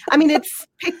clean. I mean, it's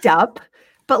picked up,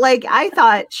 but like I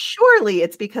thought, surely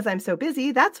it's because I'm so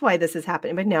busy. That's why this is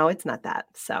happening. But no, it's not that.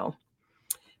 So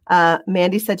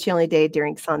Mandy said she only day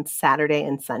drinks on Saturday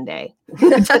and Sunday.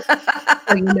 So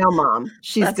Mom,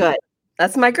 she's good.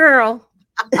 That's my girl.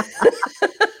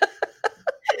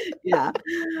 Yeah.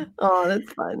 Oh,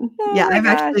 that's fun. I've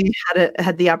actually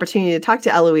had the opportunity to talk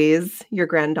to Eloise, your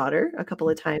granddaughter, a couple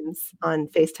of times on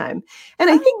FaceTime. And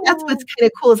I think that's what's kind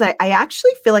of cool is I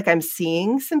actually feel like I'm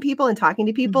seeing some people and talking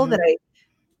to people that I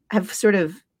have sort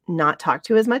of not talked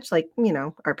to as much, like,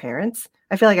 our parents.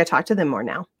 I feel like I talk to them more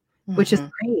now, which is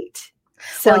great.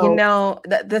 So,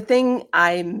 the thing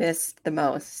I missed the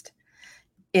most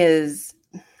is,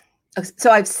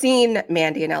 so I've seen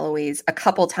Mandy and Eloise a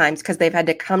couple times because they've had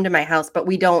to come to my house, but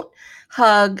we don't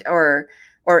hug or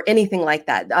anything like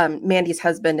that. Mandy's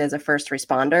husband is a first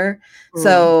responder.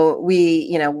 So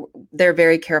they're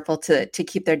very careful to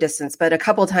keep their distance. But a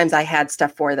couple of times I had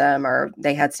stuff for them or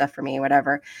they had stuff for me,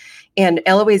 whatever. And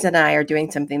Eloise and I are doing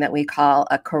something that we call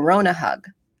a Corona hug.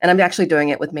 And I'm actually doing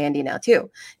it with Mandy now too.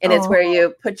 And it's where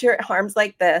you put your arms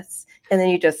like this and then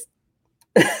you just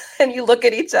and you look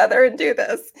at each other and do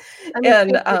this.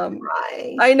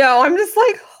 I know, I'm just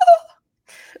like,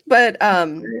 but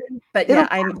yeah,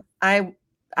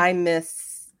 I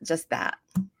miss just that.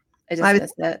 I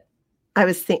miss it. I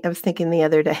was thinking the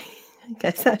other day, I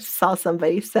guess I saw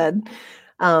somebody said,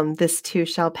 this too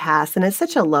shall pass. And it's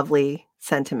such a lovely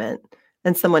sentiment.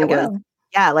 And someone goes,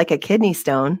 yeah, like a kidney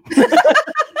stone.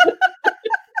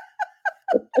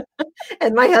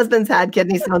 And my husband's had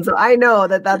kidney stones, so I know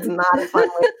that that's not a fun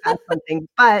way to pass something,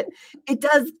 but it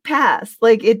does pass.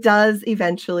 Like, it does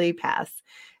eventually pass.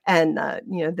 And,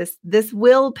 this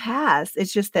will pass.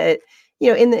 It's just that,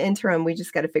 in the interim, we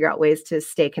just got to figure out ways to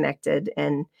stay connected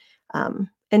and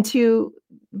to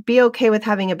be okay with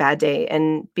having a bad day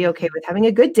and be okay with having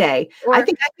a good day. I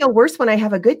think I feel worse when I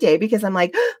have a good day because I'm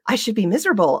like, I should be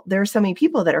miserable. There are so many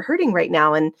people that are hurting right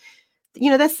now. And,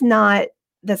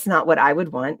 that's not what I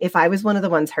would want. If I was one of the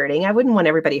ones hurting, I wouldn't want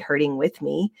everybody hurting with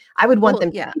me. I would want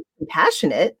them to be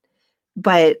compassionate.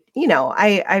 But,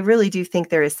 I really do think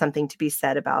there is something to be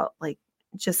said about like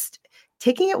just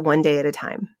taking it one day at a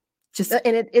time Just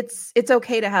And it's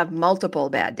okay to have multiple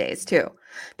bad days too,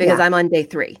 because Yeah. I'm on day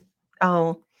 3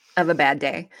 Oh. of a bad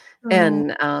day. Oh.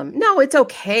 And no, it's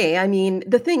okay. I mean,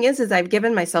 the thing is I've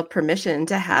given myself permission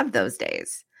to have those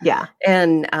days. Yeah.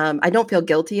 And I don't feel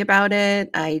guilty about it.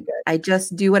 I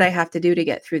just do what I have to do to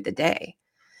get through the day.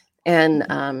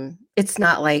 And it's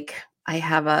not like I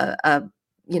have a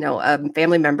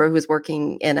family member who's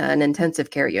working in an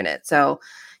intensive care unit. So,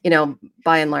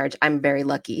 by and large, I'm very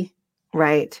lucky.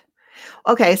 Right.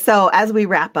 Okay. So as we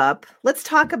wrap up, let's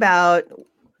talk about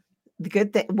the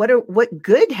good thing. What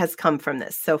good has come from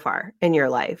this so far in your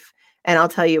life? And I'll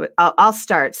tell you, I'll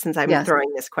start since I'm Yes.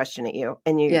 throwing this question at you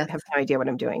and you Yes. have no idea what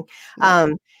I'm doing.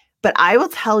 Yes. But I will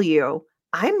tell you,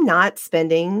 I'm not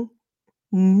spending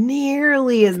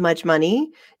nearly as much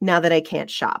money now that I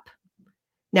can't shop.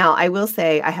 Now, I will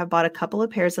say I have bought a couple of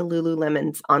pairs of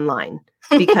Lululemons online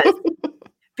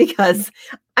because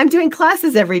I'm doing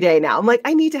classes every day now. I'm like,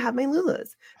 I need to have my Lulus.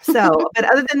 So, but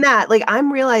other than that, like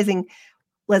I'm realizing,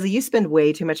 Leslie, you spend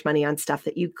way too much money on stuff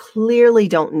that you clearly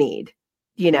don't need,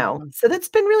 So that's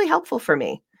been really helpful for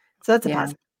me. So that's a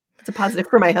positive. It's a positive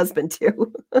for my husband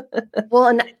too. Well,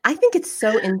 and I think it's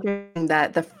so interesting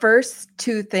that the first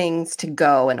 2 things to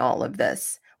go in all of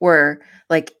this were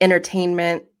like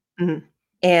entertainment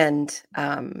and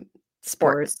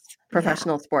sports,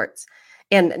 professional sports.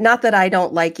 And not that I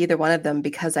don't like either one of them,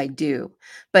 because I do,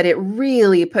 but it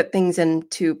really put things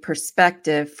into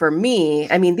perspective for me.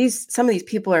 I mean, some of these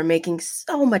people are making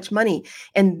so much money,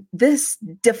 and this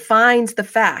defines the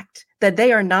fact that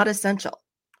they are not essential.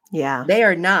 Yeah. They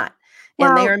are not.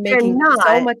 And they are making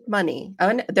so much money.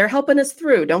 They're helping us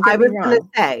through. Don't get me wrong. I was going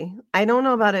to say, I don't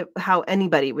know about it, how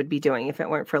anybody would be doing if it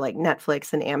weren't for like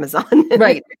Netflix and Amazon.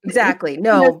 Right. Exactly.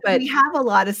 No, but we have a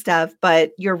lot of stuff,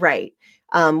 but you're right.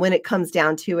 When it comes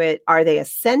down to it, are they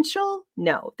essential?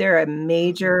 No, they're a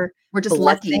major We're just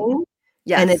lucky.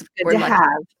 Yes, and it's good to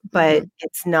have, but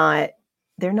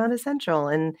they're not essential.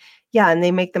 And and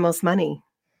they make the most money.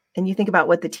 And you think about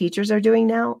what the teachers are doing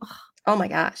now. Oh my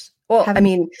gosh. Well, I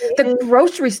mean, the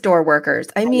grocery store workers,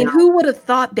 I mean, who would have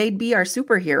thought they'd be our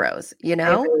superheroes, They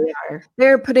really are.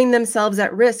 They're putting themselves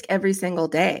at risk every single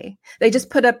day. They just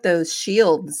put up those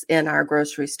shields in our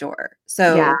grocery store.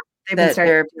 So that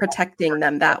they're protecting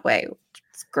them that way.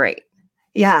 It's great.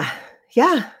 Yeah.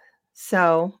 Yeah.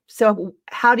 So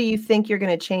how do you think you're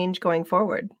going to change going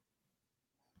forward?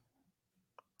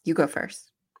 You go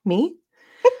first. Me?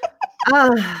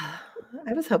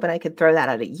 I was hoping I could throw that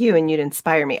out at you and you'd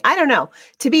inspire me. I don't know.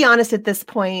 To be honest, at this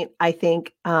point, I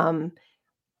think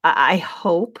I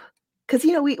hope, because,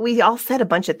 we all said a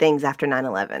bunch of things after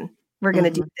 9/11. We're going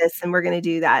to do this and we're going to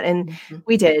do that. And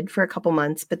we did for a couple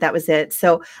months, but that was it.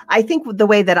 So I think the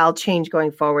way that I'll change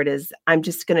going forward is I'm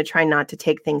just going to try not to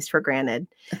take things for granted.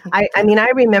 I mean, I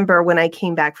remember when I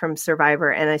came back from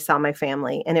Survivor and I saw my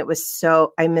family, and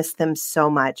I missed them so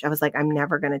much. I was like, I'm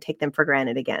never going to take them for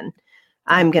granted again.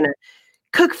 I'm going to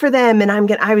cook for them. And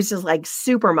I was just like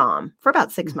super mom for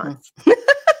about 6 months.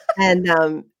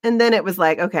 And then it was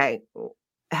like, okay,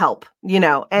 help,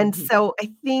 and so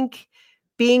I think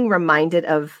being reminded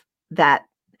of that,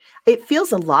 it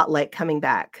feels a lot like coming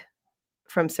back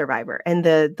from Survivor, and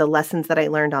the lessons that I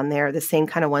learned on there, the same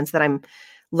kind of ones that I'm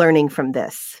learning from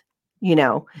this,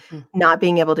 not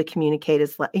being able to communicate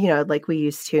as, like we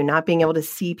used to, not being able to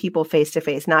see people face to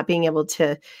face, not being able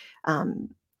to,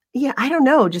 I don't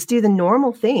know, just do the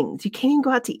normal things. You can't even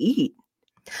go out to eat.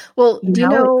 Well, do you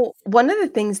know, one of the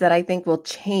things that I think will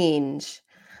change,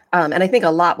 and I think a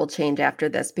lot will change after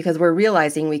this, because we're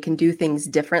realizing we can do things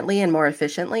differently and more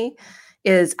efficiently,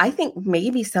 is I think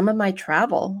maybe some of my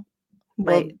travel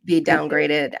will be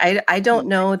downgraded. I don't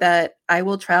know that I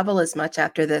will travel as much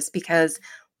after this, because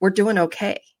we're doing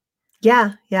okay.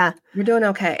 Yeah. Yeah. We're doing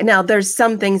okay. Now, there's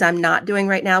some things I'm not doing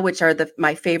right now, which are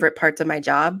my favorite parts of my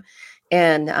job.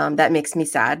 And that makes me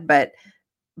sad.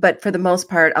 But for the most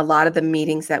part, a lot of the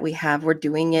meetings that we have, we're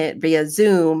doing it via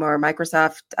Zoom or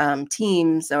Microsoft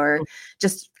Teams or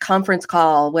just conference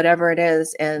call, whatever it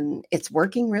is. And it's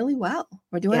working really well.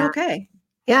 We're doing okay.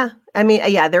 Yeah. I mean,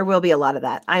 there will be a lot of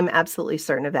that. I'm absolutely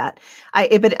certain of that.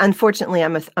 But unfortunately,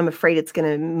 I'm afraid it's going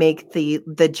to make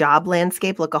the job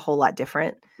landscape look a whole lot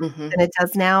different than it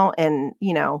does now. And,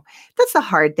 that's the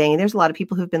hard thing. There's a lot of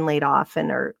people who've been laid off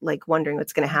and are like wondering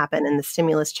what's going to happen. And the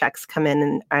stimulus checks come in,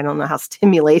 and I don't know how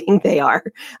stimulating they are.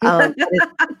 I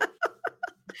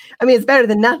mean, it's better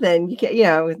than nothing. You can't,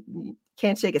 you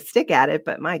can't shake a stick at it,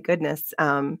 but my goodness,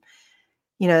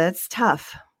 that's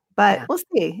tough. But we'll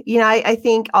see. I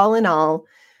think all in all,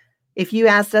 if you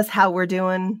asked us how we're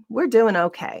doing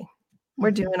okay.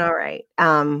 We're doing all right.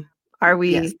 Are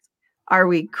we Are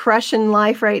we crushing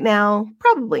life right now?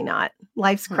 Probably not.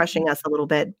 Life's crushing us a little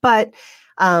bit. But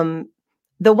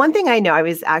the one thing I know,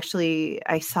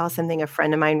 I saw something a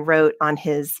friend of mine wrote on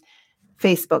his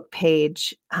Facebook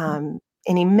page. And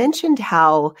he mentioned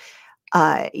how,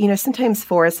 sometimes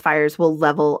forest fires will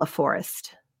level a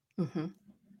forest. Mm-hmm.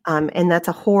 And that's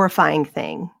a horrifying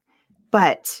thing.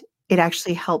 But it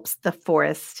actually helps the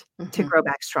forest to grow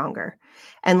back stronger.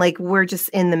 And like, we're just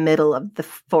in the middle of the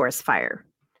forest fire.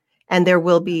 And there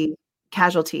will be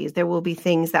casualties. There will be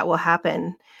things that will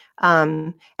happen.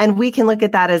 And we can look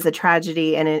at that as a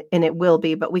tragedy, and it will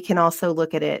be, but we can also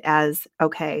look at it as,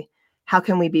 okay, how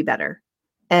can we be better?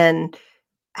 And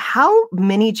how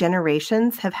many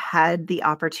generations have had the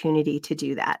opportunity to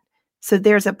do that? So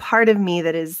there's a part of me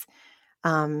that is,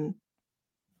 we're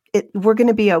going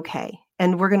to be okay.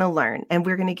 And we're going to learn, and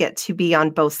we're going to get to be on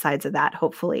both sides of that,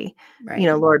 hopefully,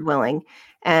 Lord willing.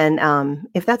 And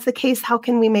if that's the case, how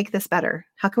can we make this better?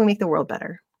 How can we make the world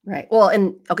better? Right. Well,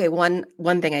 and okay, one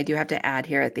thing I do have to add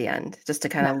here at the end, just to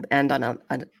kind of end on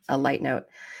a light note.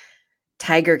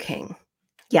 Tiger King.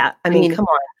 Yeah. I mean, come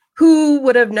on. Who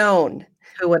would have known?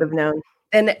 Who would have known?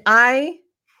 And I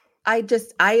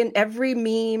in every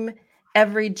meme,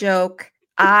 every joke,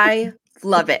 I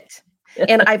love it.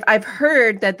 And I've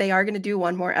heard that they are going to do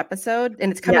one more episode,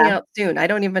 and it's coming out soon. I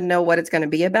don't even know what it's going to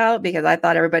be about, because I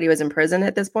thought everybody was in prison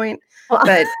at this point.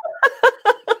 But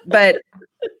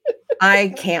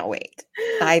I can't wait.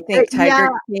 I think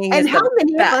Tiger King is how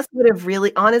many of us would have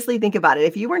really honestly think about it?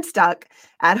 If you weren't stuck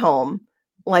at home,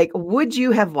 like, would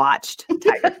you have watched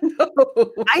Tiger?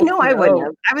 I know I wouldn't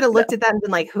have. I would have looked at that and been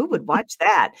like, who would watch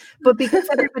that? But because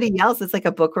everybody else, it's like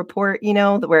a book report,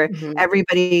 where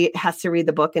everybody has to read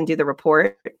the book and do the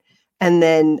report. And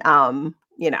then, Well,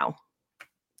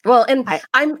 and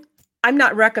I'm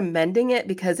not recommending it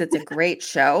because it's a great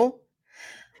show.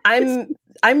 I'm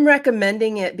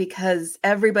recommending it because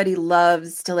everybody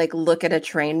loves to like look at a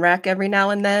train wreck every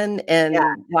now and then and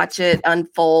watch it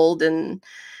unfold. And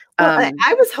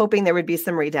I was hoping there would be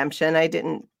some redemption. I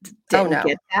didn't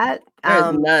get that.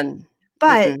 There's none.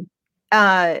 But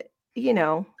but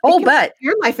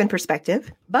your life in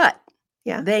perspective. But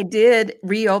they did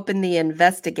reopen the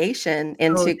investigation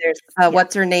into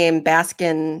what's her name,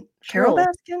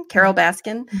 Carol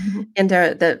Baskin,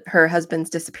 into her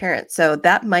husband's disappearance. So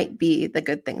that might be the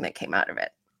good thing that came out of it.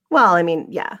 Well, I mean,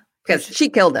 yeah, because she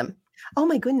killed him. Oh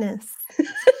my goodness.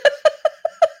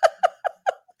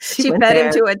 She fed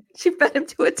him to a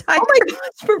tiger. Oh my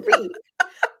gosh, Marie.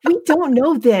 We don't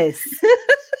know this.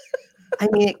 I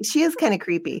mean, she is kind of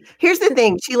creepy. Here's the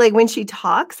thing. She when she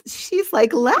talks, she's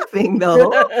like laughing the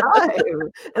whole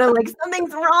time. And I'm like,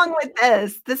 something's wrong with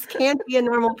this. This can't be a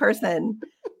normal person.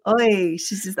 Oy,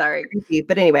 she's just creepy.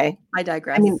 But anyway. I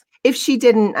digress. I mean, if she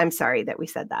didn't, I'm sorry that we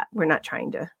said that. We're not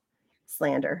trying to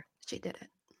slander. She did it.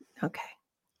 Okay.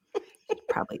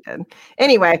 Probably did.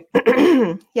 Anyway,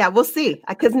 we'll see.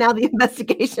 Because now the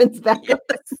investigation's back. Yes.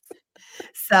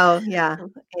 So,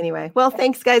 anyway. Well,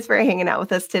 thanks, guys, for hanging out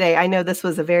with us today. I know this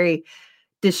was a very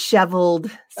disheveled,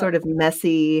 sort of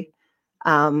messy.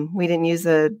 We didn't use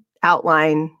a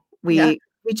outline. We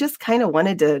just kind of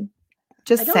wanted to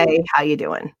just say, how you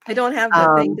doing? I don't have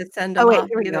the thing to send them off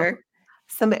either.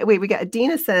 We got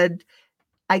Dina said,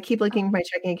 I keep looking at my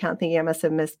checking account thinking I must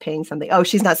have missed paying something. Oh,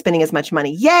 she's not spending as much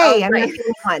money. Yay! I'm not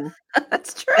getting one.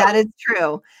 That's true. That is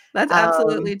true. That's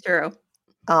absolutely true.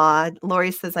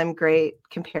 Lori says I'm great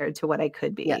compared to what I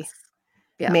could be. Yes.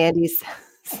 Yeah. Mandy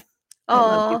says,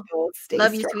 "Oh,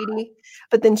 love you, sweetie."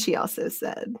 But then she also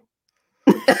said,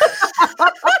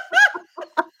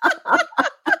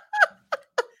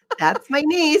 "That's my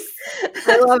niece.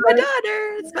 I love my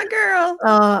daughter. It's my girl."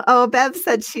 Bev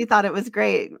said she thought it was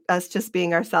great, us just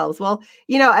being ourselves. Well,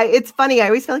 it's funny. I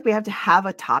always feel like we have to have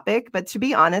a topic, but to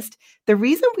be honest, the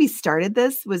reason we started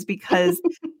this was because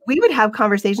we would have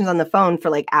conversations on the phone for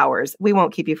like hours. We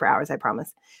won't keep you for hours, I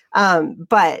promise. And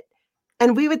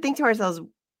we would think to ourselves,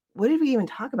 what did we even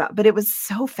talk about? But it was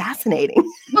so fascinating.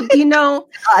 Well,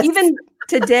 even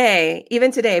today,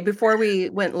 before we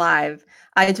went live,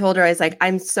 I told her, I was like,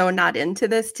 I'm so not into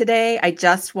this today. I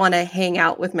just want to hang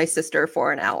out with my sister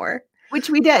for an hour. Which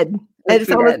we did. It's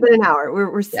almost been an hour.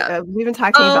 We've been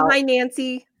talking about. Oh, hi,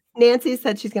 Nancy. Nancy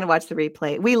said she's going to watch the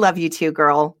replay. We love you too,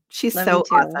 girl. She's so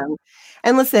awesome.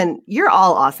 And listen, you're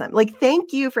all awesome. Like,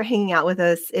 thank you for hanging out with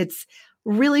us. It's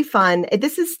really fun.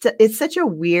 It's such a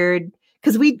weird,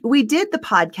 because we did the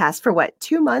podcast for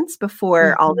 2 months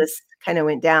before all this kind of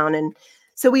went down. And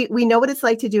so we know what it's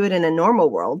like to do it in a normal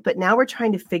world, but now we're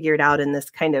trying to figure it out in this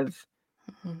kind of,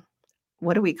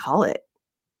 what do we call it?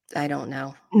 I don't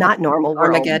know. Not normal world.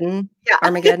 Armageddon. Yeah.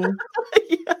 Armageddon.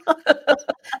 Yeah.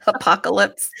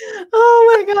 Apocalypse.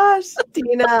 Oh my gosh.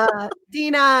 Dina.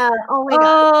 Oh my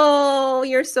God. Oh,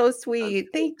 you're so sweet.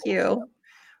 Thank you.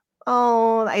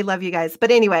 Oh, I love you guys.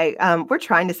 But anyway, we're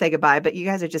trying to say goodbye, but you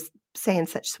guys are just saying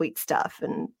such sweet stuff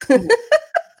and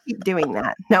keep doing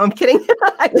that. No, I'm kidding.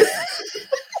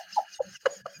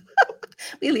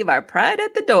 We leave our pride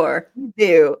at the door. We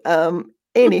do.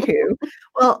 Anywho.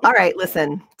 Well, all right,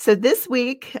 listen. So this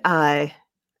week,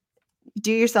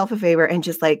 do yourself a favor and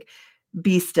just like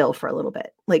be still for a little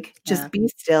bit. Like just be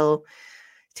still.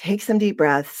 Take some deep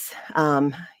breaths.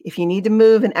 If you need to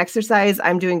move and exercise,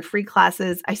 I'm doing free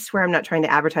classes. I swear I'm not trying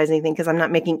to advertise anything because I'm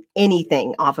not making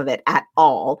anything off of it at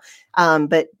all.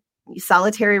 But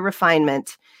solitary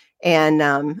refinement.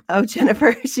 And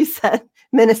Jennifer, she said,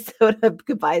 Minnesota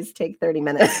goodbyes take 30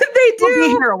 minutes. They do. We'll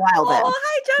be here a while then. Oh,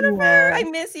 hi, Jennifer. I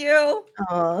miss you.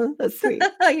 Oh, that's sweet.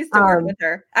 I used to work with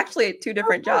her. Actually, at 2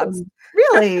 different jobs.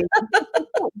 Really?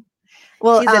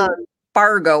 Well, she's in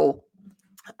Fargo.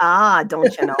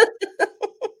 Don't you know?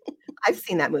 I've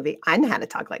seen that movie. I know how to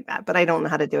talk like that, but I don't know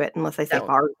how to do it unless I say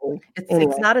Fargo.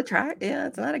 It's not a track. Yeah,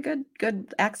 it's not a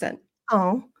good accent.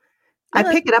 Oh, I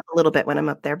pick it up a little bit when I'm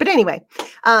up there. But anyway,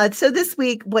 so this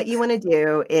week, what you want to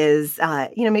do is,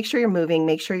 make sure you're moving,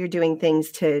 make sure you're doing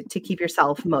things to keep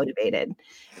yourself motivated.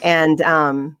 And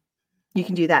you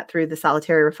can do that through the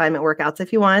solitary refinement workouts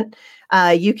if you want.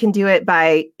 You can do it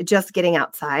by just getting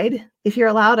outside if you're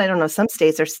allowed. I don't know. Some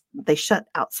states they shut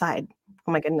outside.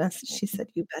 Oh my goodness. She said,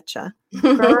 you betcha.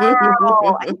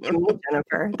 Girl, I can meet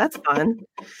Jennifer. That's fun.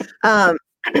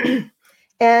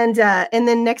 And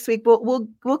then next week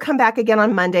we'll come back again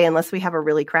on Monday unless we have a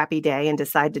really crappy day and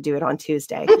decide to do it on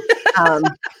Tuesday.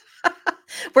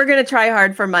 We're going to try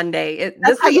hard for Monday.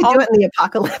 That's how you do it in the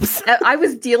apocalypse. I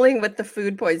was dealing with the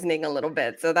food poisoning a little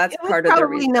bit, so that's part of the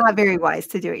reason. Probably not very wise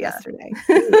to do it yesterday.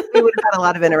 We would have had a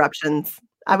lot of interruptions.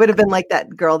 I would have been like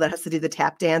that girl that has to do the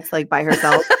tap dance like by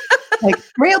herself. Like,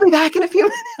 Maria will be back in a few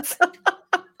minutes.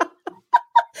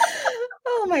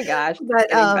 Oh my gosh,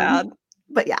 bad.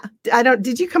 But yeah,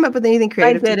 did you come up with anything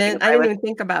creative? I didn't even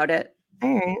think about it.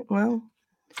 All right. Well,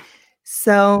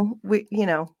 so we,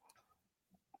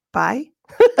 bye.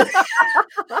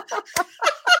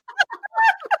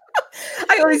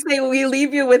 I always say we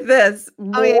leave you with this.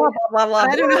 Oh, yeah. Blah, blah, blah,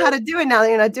 I don't know how to do it now that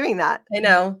you're not doing that. I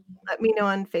know. Let me know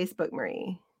on Facebook,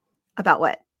 Marie. About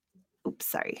what? Oops,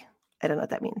 sorry. I don't know what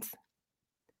that means.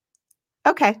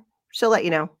 Okay. She'll let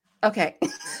you know. Okay.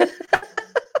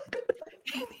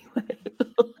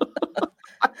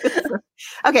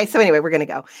 Okay. So anyway, we're going to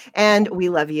go. And we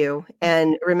love you.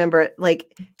 And remember,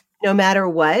 like, no matter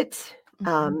what,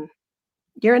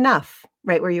 you're enough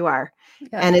right where you are.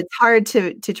 Yeah. And it's hard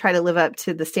to try to live up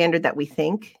to the standard that we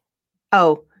think.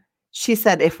 Oh, she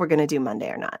said if we're going to do Monday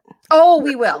or not. Oh,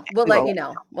 we will. We'll let you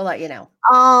know. We'll let you know.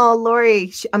 Oh,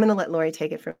 Lori. I'm going to let Lori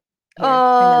take it from here.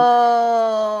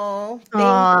 Oh, thank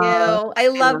you. I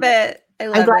love it.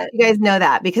 I'm glad you guys know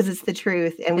that because it's the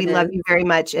truth and we love you very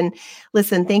much. And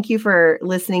listen, thank you for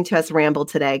listening to us ramble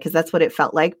today because that's what it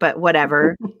felt like, but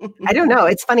whatever. I don't know.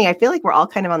 It's funny. I feel like we're all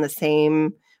kind of on the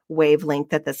same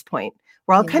wavelength at this point.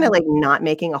 We're all kind of like not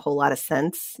making a whole lot of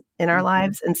sense in our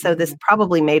lives. And so this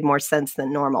probably made more sense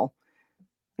than normal.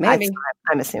 Maybe.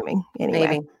 I'm assuming. Anyway,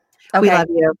 maybe. Okay. We love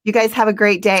you. You guys have a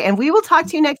great day. And we will talk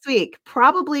to you next week.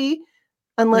 Probably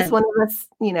unless one of us,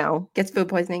 gets food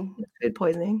poisoning.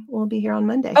 We'll be here on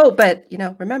Monday. Oh, but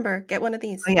remember, get one of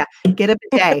these. Oh yeah. Get a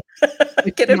bidet.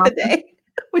 Get a bidet.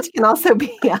 Which can also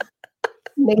be a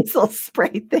nasal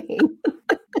spray thing.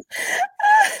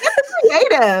 That's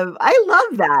creative. I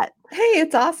love that. Hey,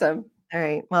 it's awesome. All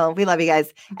right. Well, we love you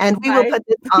guys. And we will put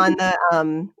this on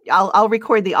the I'll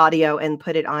record the audio and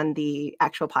put it on the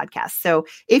actual podcast. So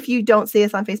if you don't see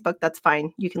us on Facebook, that's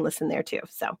fine. You can listen there too.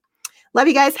 So love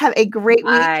you guys. Have a great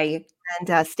week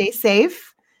and stay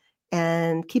safe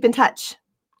and keep in touch.